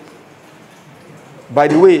boys. By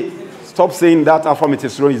the way, stop saying that alpha-methyl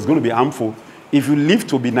testosterone is going to be harmful. If you live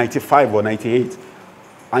to be 95 or 98,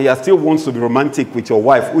 and you still want to be romantic with your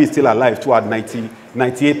wife, who is still alive too at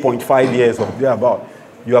 98.5 years or thereabout,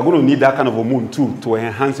 you are going to need that kind of hormone too to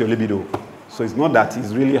enhance your libido. So it's not that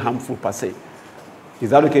it's really harmful per se.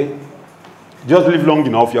 Is that okay? Just live long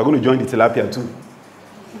enough, you are going to join the tilapia too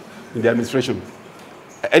in the administration.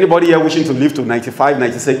 Anybody here wishing to live to 95,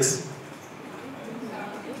 96?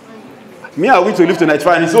 Me, I wish to live to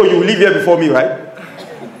 95, and so you will live here before me, right?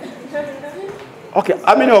 Okay,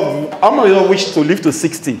 how many of you wish to live to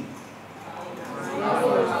 60?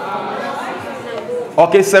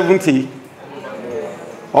 Okay, 70.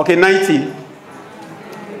 Okay, 90.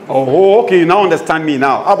 Oh, okay, you now understand me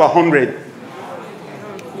now. How about 100?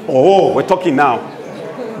 Oh, we're talking now.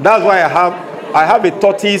 That's why I have a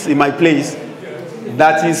tortoise in my place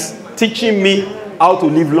that is teaching me how to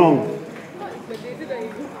live long.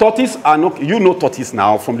 Tortoises are not, you know tortoise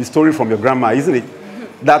now from the story from your grandma, isn't it?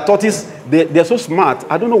 That tortoise, they're so smart.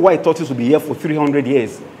 I don't know why tortoise will be here for 300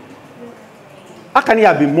 years. How can he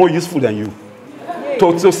have been more useful than you?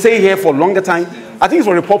 To stay here for a longer time? I think it's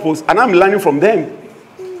for a purpose, and I'm learning from them.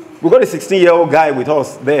 We got a 16-year-old guy with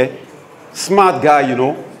us there. Smart guy, you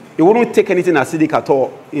know. He wouldn't take anything acidic at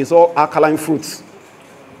all. It's all alkaline fruits.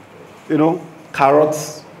 You know,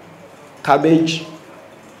 carrots, cabbage,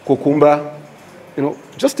 cucumber. You know,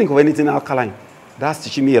 just think of anything alkaline. That's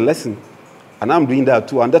teaching me a lesson. And I'm doing that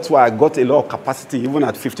too. And that's why I got a lot of capacity, even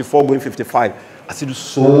at 54, going 55. I still do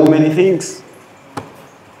so many things.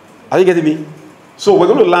 Are you getting me? So we're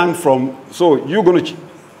going to learn from, so you're going to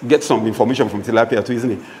get some information from tilapia too,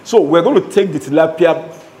 isn't it? So we're going to take the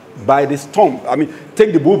tilapia by the stump. I mean,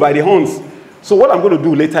 take the bull by the horns. So what I'm going to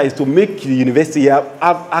do later is to make the university have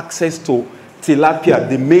access to tilapia,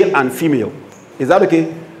 the male and female. Is that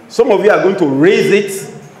okay? Some of you are going to raise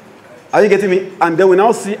it. Are you getting me? And then we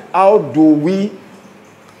now see how do we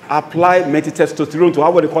apply methyl-testosterone to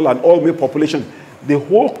what they call an all-male population. The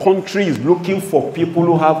whole country is looking for people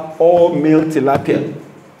who have all-male tilapia.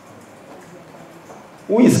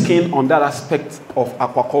 Who is keen on that aspect of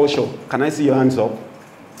aquaculture? Can I see your hands up?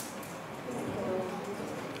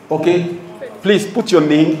 Okay. Please put your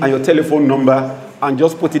name and your telephone number and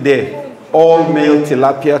just put it there. All-male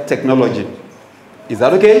tilapia technology. Is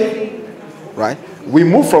that okay? Right. We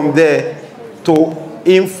move from there to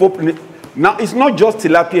info. Now, it's not just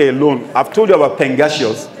tilapia alone. I've told you about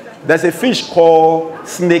pangasius. There's a fish called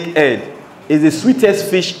snakehead. It's the sweetest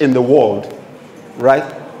fish in the world, right?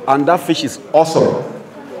 And that fish is awesome.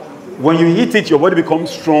 When you eat it, your body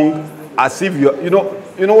becomes strong, as if you're,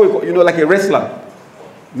 like a wrestler.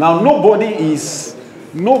 Now, nobody is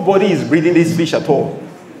breeding this fish at all.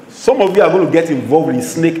 Some of you are going to get involved in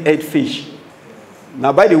snakehead fish.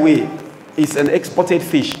 Now, by the way, it's an exported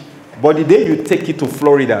fish. But the day you take it to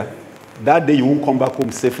Florida, that day you won't come back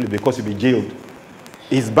home safely because you'll be jailed.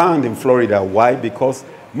 It's banned in Florida. Why? Because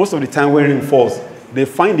most of the time when rain falls, they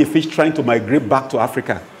find the fish trying to migrate back to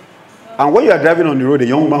Africa. And when you are driving on the road, a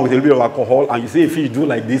young man with a little bit of alcohol, and you see a fish do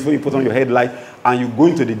like this, when you put on your headlight, and you go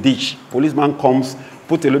into the ditch, policeman comes,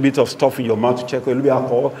 put a little bit of stuff in your mouth to check a little bit of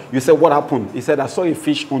alcohol. You say, what happened? He said, I saw a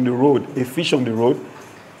fish on the road. A fish on the road.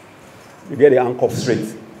 You get the handcuff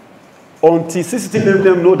straight. Until CCTV let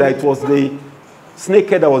them know that it was the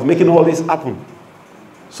snakehead that was making all this happen.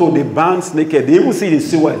 So they banned snakehead. They even see the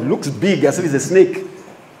sewer. It looks big as if it's a snake.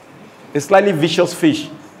 A slightly vicious fish.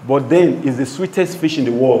 But then it's the sweetest fish in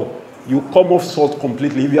the world. You come off salt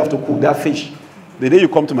completely if you have to cook that fish. The day you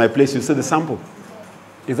come to my place, you see the sample.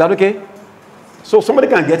 Is that okay? So somebody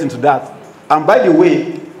can get into that. And by the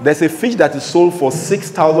way, there's a fish that is sold for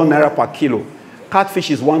 6,000 naira per kilo.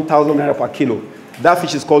 Catfish is 1,000 naira per kilo. That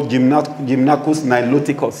fish is called Gymnacus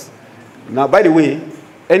niloticus. Now, by the way,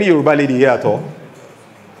 any Yoruba lady here at all?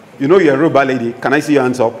 You know you're a Yoruba lady. Can I see your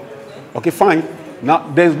hands up? Okay, fine.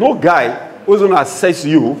 Now, there's no guy who's going to assess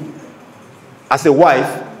you as a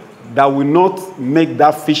wife that will not make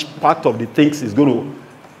that fish part of the things he's going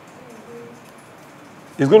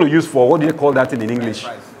to use for, what do you call that in English?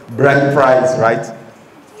 Bride price, right?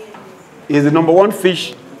 Is the number one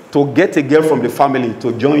fish to get a girl from the family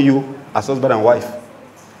to join you as husband and wife.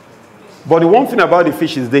 But the one thing about the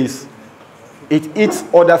fish is this: it eats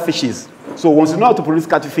other fishes. So once you know how to produce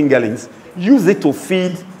catfish fingerlings, use it to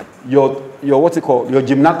feed your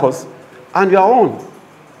gymnacus, and you're on.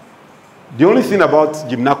 The only thing about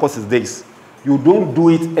gymnacus is this: you don't do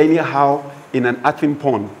it anyhow in an acting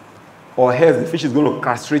pond, or else the fish is going to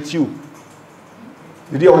castrate you.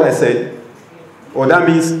 Did you hear what I said? Or that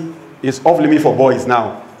means it's off limit for boys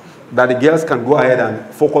now, that the girls can go ahead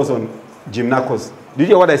and focus on gymnacus. Did you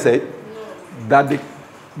hear what I said? That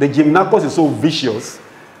the gymnacus is so vicious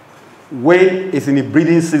when it's in the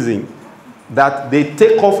breeding season that they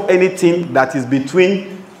take off anything that is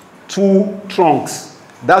between two trunks.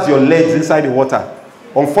 That's your legs inside the water.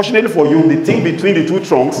 Unfortunately for you, the thing between the two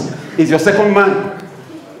trunks is your second man.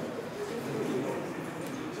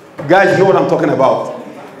 Guys, you know what I'm talking about.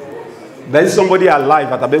 There is somebody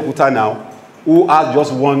alive at Abeokuta now who has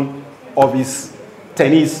just one of his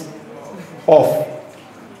tennis off.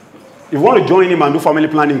 If you want to join him and do family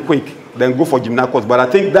planning quick, then go for gymnacus. But I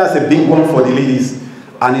think that's a big one for the ladies,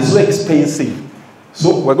 and it's so expensive.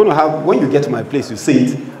 So we're going to have, when you get to my place, you see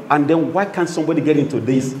it. And then why can't somebody get into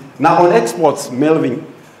this? Now on exports, Melvin,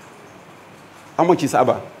 how much is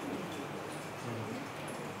Abba?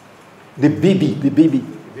 The baby.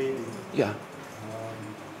 Yeah.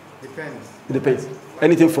 Depends. It depends.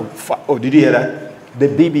 Anything from, oh, did you hear that? The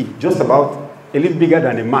baby, just about a little bigger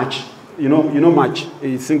than a match. You know match,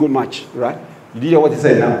 a single match, right? Did you hear what he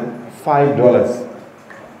said now? $5.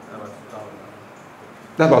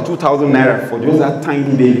 That's about 2,000 naira for just that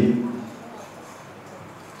tiny baby.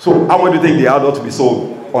 So how much do you think they ought to be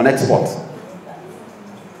sold on export?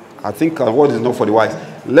 I think a word is not for the wise.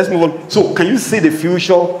 Let's move on. So can you see the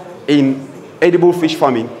future in edible fish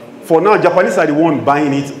farming? For now, Japanese are the one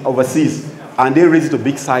buying it overseas, and they raise it to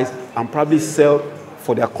big size and probably sell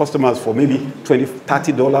for their customers for maybe $20,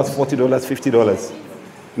 $30, $40, $50.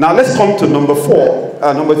 Now let's come to number 3,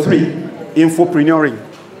 infopreneuring.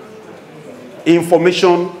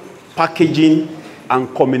 Information, packaging,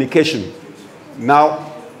 and communication.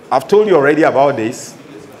 Now, I've told you already about this.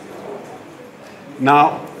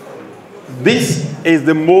 Now, this is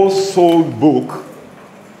the most sold book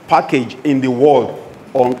package in the world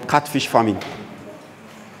on catfish farming.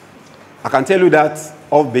 I can tell you that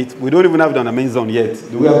offbeat. We don't even have it on Amazon yet.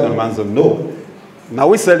 Do we have it on Amazon? No. Now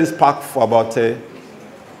we sell this pack for about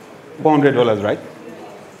 $100, right?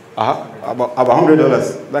 About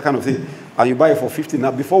 $100, that kind of thing. And you buy it for 50.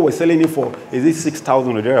 Now, before we're selling it for, is it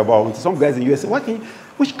 6,000 or thereabout? Some guys in the US say,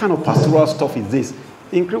 which kind of pastoral stuff is this?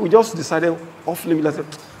 We just decided off limit,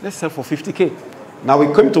 let's sell for 50K. Now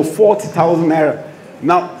we came to 40,000 naira.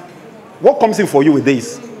 Now, what comes in for you with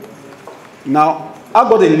this? Now, I've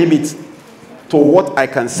got a limit to what I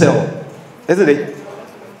can sell, isn't it?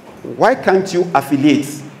 Why can't you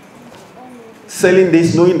affiliate selling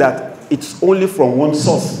this knowing that it's only from one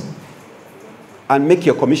source and make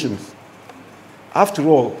your commissions? After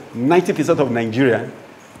all, 90% of Nigeria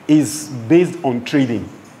is based on trading.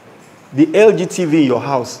 The LG TV in your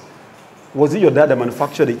house, was it your dad that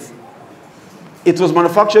manufactured it? It was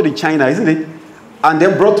manufactured in China, isn't it? And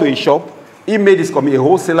then brought to a shop. He made this company, a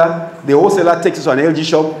wholesaler. The wholesaler takes it to an LG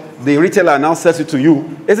shop. The retailer now sells it to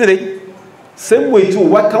you, isn't it? Same way too,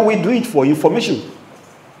 why can't we do it for information?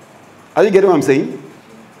 Are you getting what I'm saying?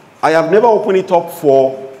 I have never opened it up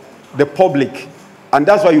for the public. And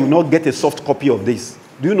that's why you will not get a soft copy of this.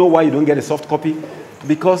 Do you know why you don't get a soft copy?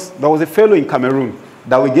 Because there was a fellow in Cameroon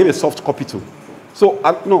that we gave a soft copy to. So,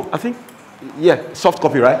 I think, soft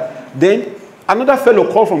copy, right? Then another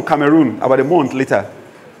fellow called from Cameroon about a month later.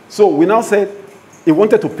 So we now said he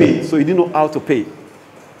wanted to pay, so he didn't know how to pay.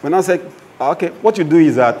 We now said, okay, what you do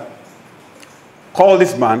is that call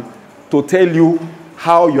this man to tell you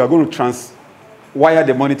how you are going to wire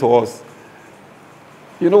the money to us.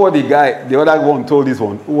 You know what the other one told this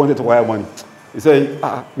one who wanted to wire money? He said,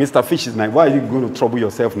 Mr. Fish is nice. Why are you going to trouble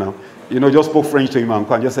yourself now? Just spoke French to him and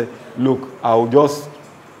just said, look, I'll just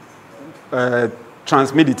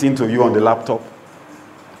transmit it into you on the laptop.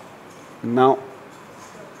 Now,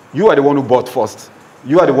 you are the one who bought first.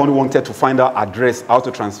 You are the one who wanted to find out address, how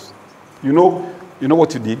to transfer. You know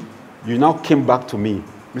what you did? You now came back to me.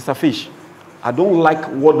 Mr. Fish, I don't like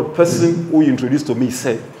what the person who you introduced to me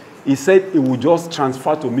said. He said he would just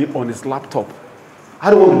transfer to me on his laptop.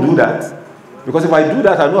 I don't want to do that. Because if I do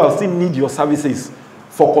that, I know I'll still need your services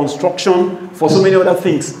for construction, for so many other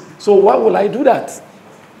things. So why will I do that?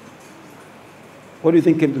 What do you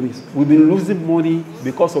think came to this? We've been losing money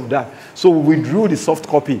because of that. So we withdrew the soft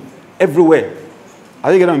copy everywhere.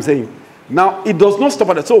 Are you getting what I'm saying? Now, it does not stop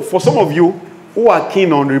at that. So for some of you who are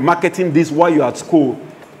keen on remarketing this while you're at school,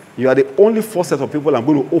 you are the only four set of people I'm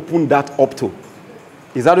going to open that up to.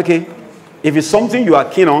 Is that okay? If it's something you are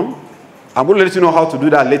keen on, I'm going to let you know how to do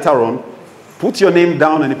that later on. Put your name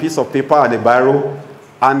down on a piece of paper and a biro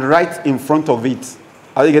and write in front of it.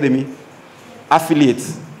 Are you getting me? Affiliate,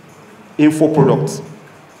 info product.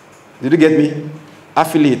 Did you get me?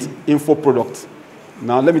 Affiliate, info product.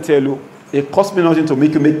 Now let me tell you, it costs me nothing to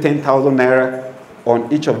make you make 10,000 naira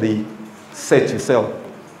on each of the sets you sell.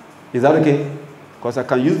 Is that okay? Because I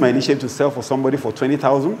can use my initiative to sell for somebody for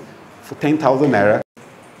 20,000, for 10,000 naira.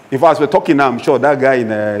 If I was talking now, I'm sure that guy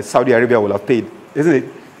in Saudi Arabia will have paid, isn't it?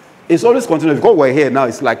 It's always continuous. Because we're here now,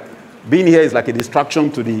 it's like, being here is like a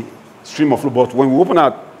distraction to the stream of flow. But when we open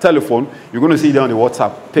our telephone, you're going to see it on the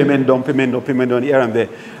WhatsApp. Payment done, payment done, payment done, here and there.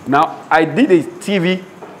 Now, I did a TV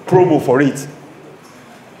promo for it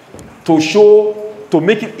to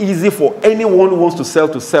make it easy for anyone who wants to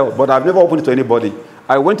sell, but I've never opened it to anybody.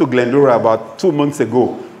 I went to Glendora about 2 months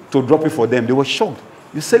ago to drop it for them. They were shocked.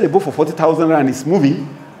 You sell a book for 40,000 and it's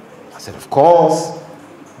moving? I said, of course.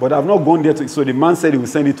 But I've not gone there. So the man said he will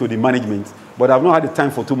send it to the management. But I've not had the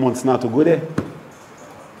time for 2 months now to go there.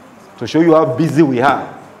 To show you how busy we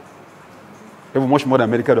are. Even much more than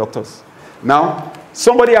medical doctors. Now,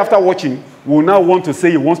 somebody after watching will now want to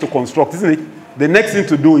say he wants to construct, isn't it? The next thing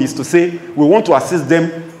to do is to say we want to assist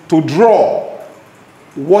them to draw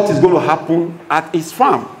what is going to happen at his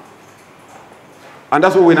farm. And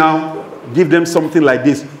that's why we now give them something like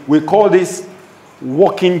this. We call this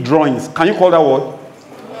working drawings. Can you call that word?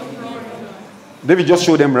 David just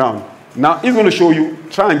show them around. Now he's going to show you,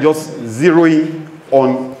 try and just zero in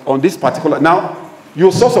on this particular. Now you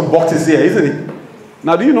saw some boxes here, isn't it?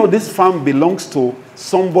 Now do you know this farm belongs to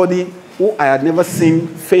somebody who I had never seen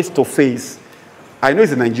face to face? I know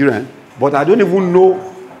he's a Nigerian, but I don't even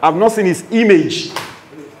know, I've not seen his image.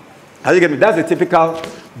 How you get me? That's a typical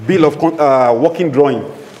bill of working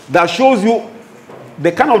drawing that shows you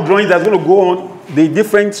the kind of drawing that's going to go on, the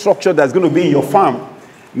different structure that's going to be in your farm.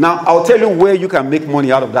 Now, I'll tell you where you can make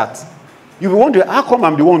money out of that. You'll be wondering, how come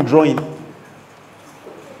I'm the one drawing?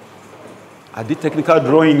 I did technical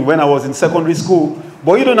drawing when I was in secondary school,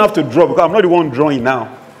 but you don't have to draw because I'm not the one drawing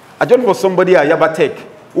now. I just for somebody at Yaba Tech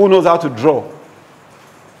who knows how to draw,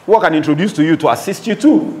 who I can introduce to you to assist you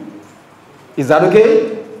too. Is that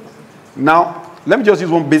okay? Now, let me just use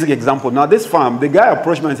one basic example. Now, this farm, the guy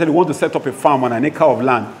approached me and said he wants to set up a farm on an acre of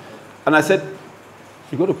land. And I said,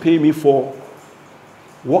 You're going to pay me for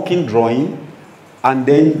working drawing and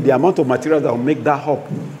then the amount of material that will make that up.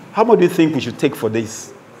 How much do you think we should take for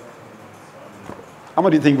this? How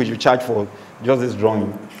much do you think we should charge for just this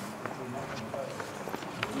drawing?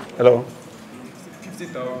 Hello?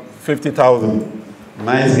 50,000. 50,000.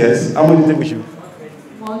 Nice guess. How much do you think we should?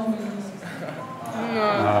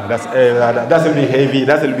 That's a bit heavy.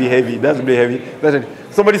 That's a bit heavy. That's a bit heavy.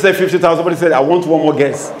 Somebody said 50,000. Somebody said, I want one more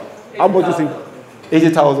guess. How much do you think?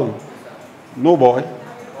 80,000. No boy.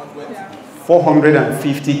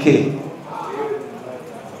 450K.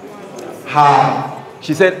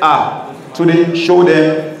 She said, today, show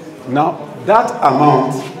them. Now, that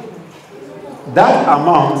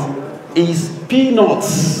amount is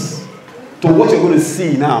peanuts to what you're going to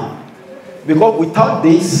see now. Because without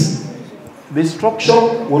this, the structure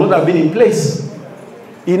would not have been in place.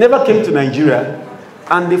 He never came to Nigeria,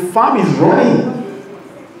 and the farm is running.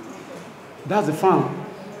 That's the farm.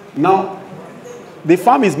 Now, the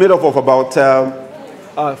farm is made up of about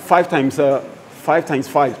 5 times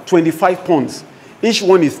 5, 25 ponds. Each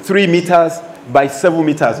one is 3 meters by 7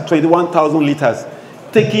 meters, 21,000 liters,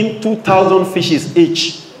 taking 2,000 fishes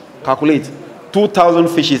each. Calculate 2,000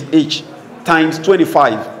 fishes each times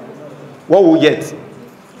 25. What will we get?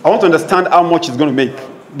 I want to understand how much it's going to make.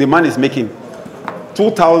 The man is making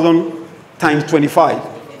 2,000 times 25.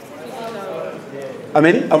 How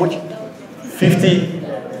many? How much?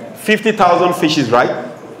 50,000 fishes,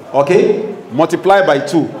 right? Okay. Multiply by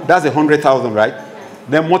 2. That's 100,000, right?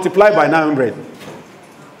 Then multiply by 900.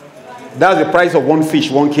 That's the price of one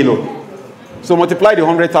fish, 1 kilo. So multiply the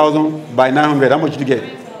 100,000 by 900. How much do you get?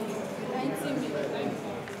 90 million.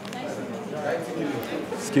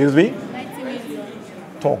 Excuse me? 90 million.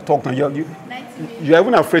 Talk now. You're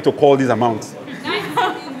even afraid to call these amounts.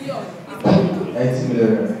 90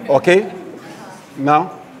 million. Okay?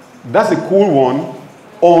 Now, that's a cool one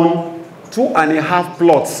on 2.5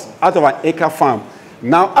 plots out of an acre farm.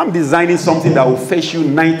 Now, I'm designing something that will fetch you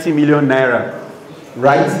 90 million naira.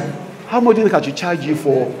 Right? How much do you think I should charge you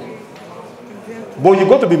for? But you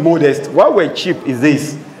got to be modest. Why we're cheap is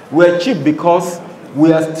this. We're cheap because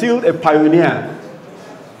we are still a pioneer.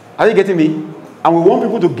 Are you getting me? And we want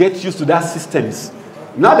people to get used to that systems.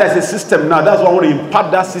 Now there's a system now. That's why I want to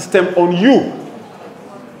impart that system on you.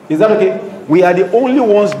 Is that okay? We are the only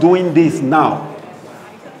ones doing this now.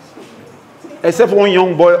 Except one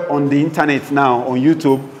young boy on the internet now, on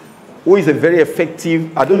YouTube, who is a very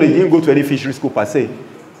effective, I don't know, he didn't go to any fishery school per se.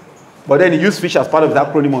 But then he used fish as part of the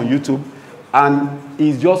acronym on YouTube. And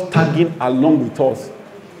he's just tagging along with us.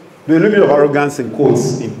 There's a little bit of arrogance in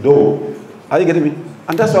quotes, in though. Are you getting me?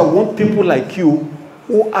 And that's why I want people like you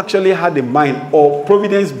who actually had a mind, or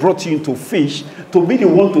Providence brought you into fish, to be the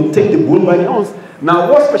one to take the bull by the horns. Now,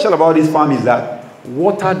 what's special about this farm is that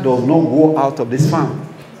water does not go out of this farm.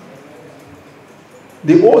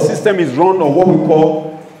 The whole system is run on what we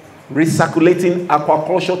call recirculating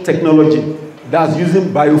aquaculture technology. That's using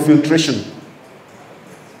biofiltration.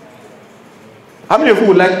 How many of you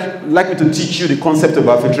would like me to teach you the concept of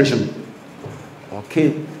biofiltration?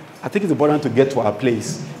 Okay. I think it's important to get to our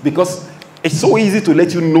place, because it's so easy to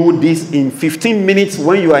let you know this in 15 minutes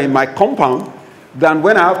when you are in my compound than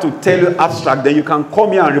when I have to tell you abstract. Then you can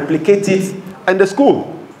come here and replicate it in the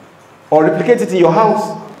school or replicate it in your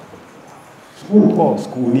house. School or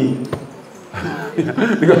school need.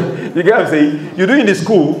 Because you get what I'm saying? You do it in the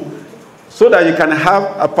school so that you can have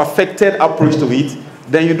a perfected approach to it.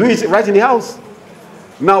 Then you do it right in the house.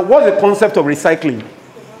 Now, what's the concept of recycling?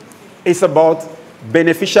 It's about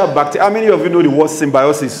beneficial bacteria. How many of you know the word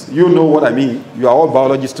symbiosis? You know what I mean. You are all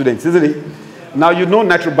biology students, isn't it? Now you know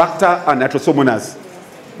Nitrobacter and Nitrosomonas,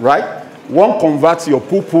 right? One converts your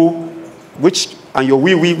poo-poo, and your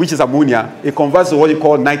wee-wee, which is ammonia. It converts to what you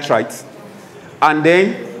call nitrites. And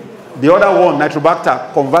then the other one,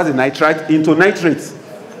 Nitrobacter, converts the nitrite into nitrates.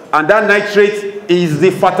 And that nitrate is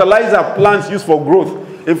the fertilizer plants use for growth.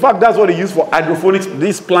 In fact, that's what they use for hydroponics,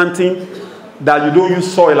 this planting that you don't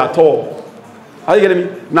use soil at all. Are you getting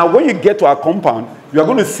me? Now, when you get to our compound, you are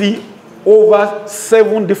going to see over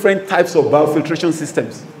 7 different types of biofiltration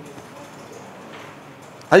systems.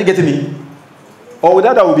 Are you getting me? Or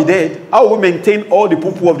without that, we'll be dead. How will we maintain all the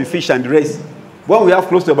poo-poo of the fish and the rest when we have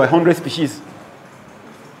close to about 100 species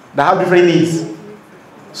that have different needs?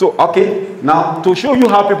 So, okay, now to show you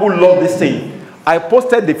how people love this thing, I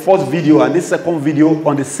posted the first video and the second video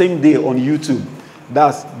on the same day on YouTube.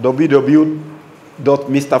 That's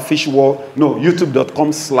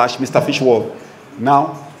youtube.com/MrFishWorld.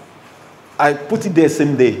 Now, I put it there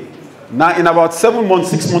same day. Now, in about 7 months,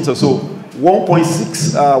 6 months or so,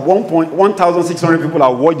 1,600 people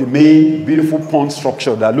have watched the main beautiful pond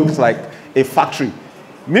structure that looks like a factory.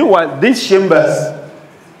 Meanwhile, these chambers,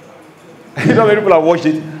 you know, many people have watched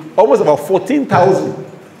it, almost about 14,000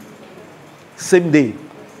 same day.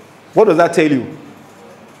 What does that tell you?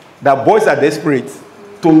 That boys are desperate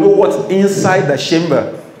to know what's inside the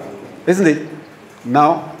chamber, isn't it?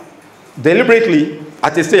 Now, deliberately,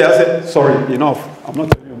 at a stage, I said, sorry, enough. I'm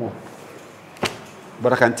not telling you more.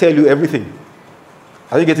 But I can tell you everything.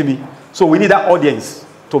 Are you getting me? So we need that audience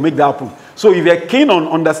to make that happen. So if you're keen on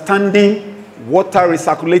understanding water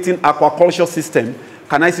recirculating aquaculture system,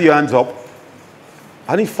 can I see your hands up?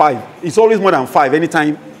 I think 5. It's always more than 5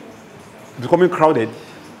 anytime it's becoming crowded.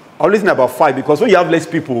 I always need about 5 because when you have less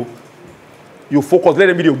people, you focus, let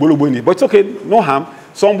them be the bolo in it. But it's okay, no harm.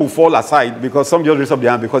 Some will fall aside because some just raise up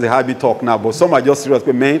their hand because they have me talk now. But some are just serious.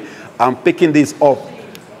 But man, I'm picking this up.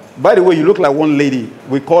 By the way, you look like one lady.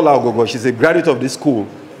 We call her Gogo. She's a graduate of this school.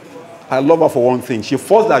 I love her for one thing. She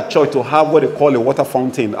forced that church to have what they call a water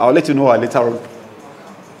fountain. I'll let you know her later on.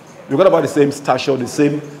 You got about the same stature, the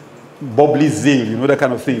same bubbly zeal, you know, that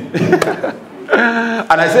kind of thing.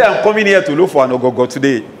 And I say I'm coming here to look for an Ogogo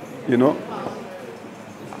today, you know.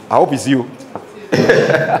 I hope it's you.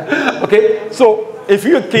 Okay, so if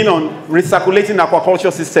you're keen on recirculating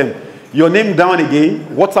aquaculture system, your name down again,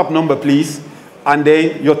 WhatsApp number please, and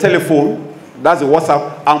then your telephone, that's the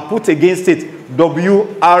WhatsApp, and put against it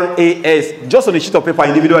WRAS, just on a sheet of paper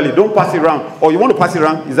individually. Don't pass it around. Or you want to pass it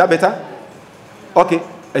around? Is that better? Okay.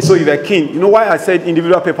 So if you're keen, you know why I said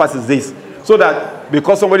individual papers is this? So that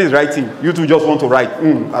because somebody is writing, you two just want to write.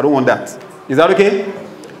 I don't want that. Is that okay?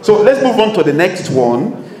 So let's move on to the next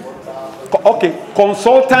one. Okay,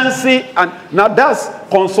 consultancy, and now that's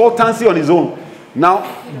consultancy on its own.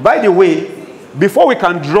 Now, by the way, before we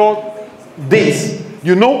can draw this,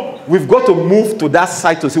 you know, we've got to move to that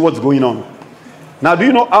site to see what's going on. Now, do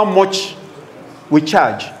you know how much we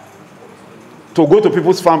charge to go to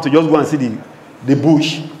people's farm to just go and see the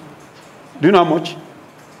bush? Do you know how much?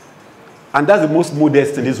 And that's the most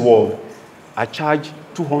modest in this world. I charge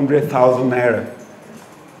 200,000 naira.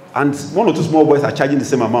 And one or two small boys are charging the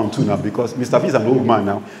same amount too now because MrFish is an old man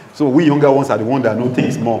now. So we younger ones are the ones that know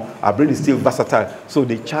things more. Our brain is still versatile. So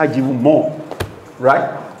they charge even more.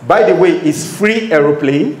 Right? By the way, it's free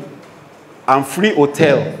aeroplane and free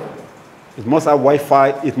hotel. It must have Wi-Fi.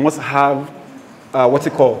 It must have, what's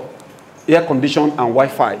it called? Air condition and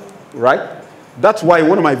Wi-Fi. Right? That's why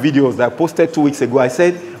one of my videos that I posted 2 weeks ago, I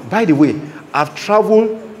said, by the way, I've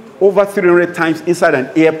traveled over 300 times inside an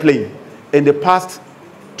airplane in the past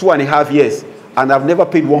 2.5 years, and I've never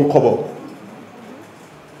paid one kobo.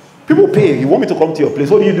 People pay. You want me to come to your place?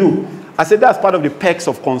 What do you do? I said that's part of the perks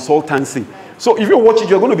of consultancy. So if you watch it,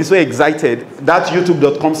 you're going to be so excited. That's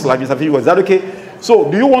youtube.com/MrFish. Is that okay? So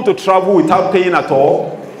do you want to travel without paying at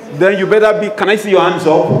all? Then you better be, can I see your hands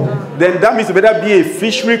up? Then that means you better be a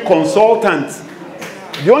fishery consultant.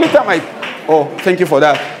 The only time oh, thank you for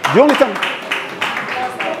that. The only time,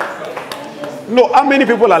 no, how many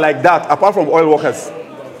people are like that apart from oil workers?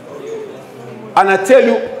 And I tell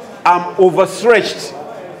you, I'm overstretched.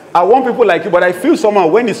 I want people like you, but I feel somehow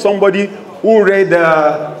when it's somebody who read,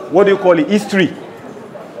 what do you call it, history,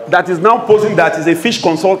 that is now posing that is a fish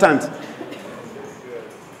consultant,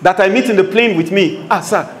 that I meet in the plane with me.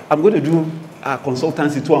 Sir, I'm going to do a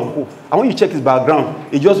consultancy to Uncle. I want you to check his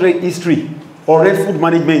background. He just read history or read food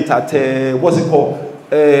management at, what's it called,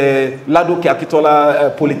 Lado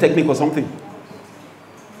Akitola Polytechnic or something.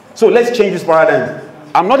 So let's change this paradigm.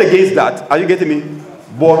 I'm not against that. Are you getting me?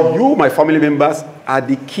 But you, my family members, are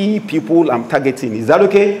the key people I'm targeting. Is that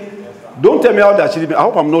okay? Don't tell me how that should be. I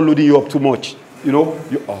hope I'm not loading you up too much. You know?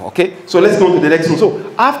 Okay? So let's go on to the next one.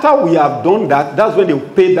 So after we have done that, that's when they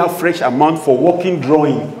pay that fresh amount for working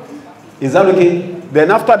drawing. Is that okay?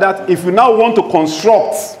 Then after that, if you now want to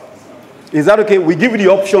construct, is that okay? We give you the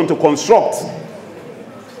option to construct.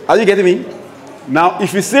 Are you getting me? Now,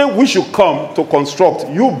 if you say we should come to construct,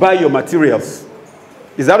 you buy your materials.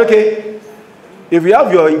 Is that okay? If you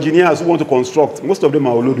have your engineers who want to construct, most of them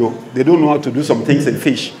are Olodo. They don't know how to do some things in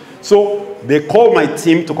fish. So they call my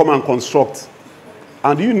team to come and construct.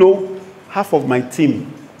 And you know, half of my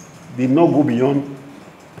team did not go beyond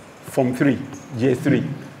Form 3,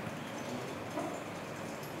 GS3.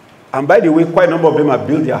 And by the way, quite a number of them have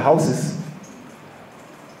built their houses.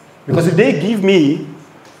 Because if they give me,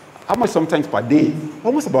 how much sometimes per day?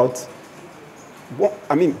 Almost about,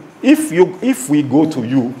 I mean, if we go to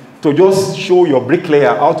you to just show your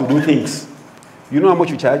bricklayer how to do things, you know how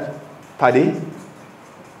much you charge per day?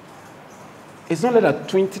 It's not less than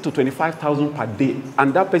 20 to 25,000 per day,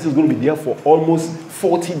 and that person is going to be there for almost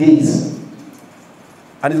 40 days,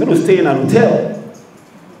 and he's going to stay in an hotel.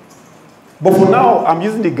 But for now, I'm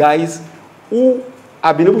using the guys who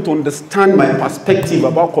I've been able to understand my perspective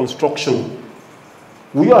about construction.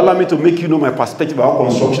 Will you allow me to make you know my perspective about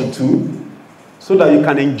construction too? So that you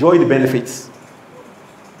can enjoy the benefits.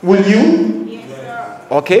 Will you? Yes, sir.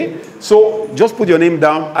 Okay? So just put your name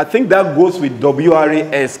down. I think that goes with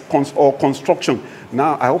WRAS or construction.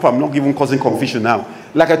 Now, I hope I'm not even causing confusion now.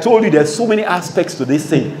 Like I told you, there's so many aspects to this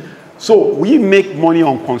thing. So we make money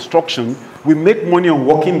on construction. We make money on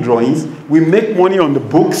working drawings. We make money on the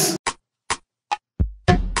books.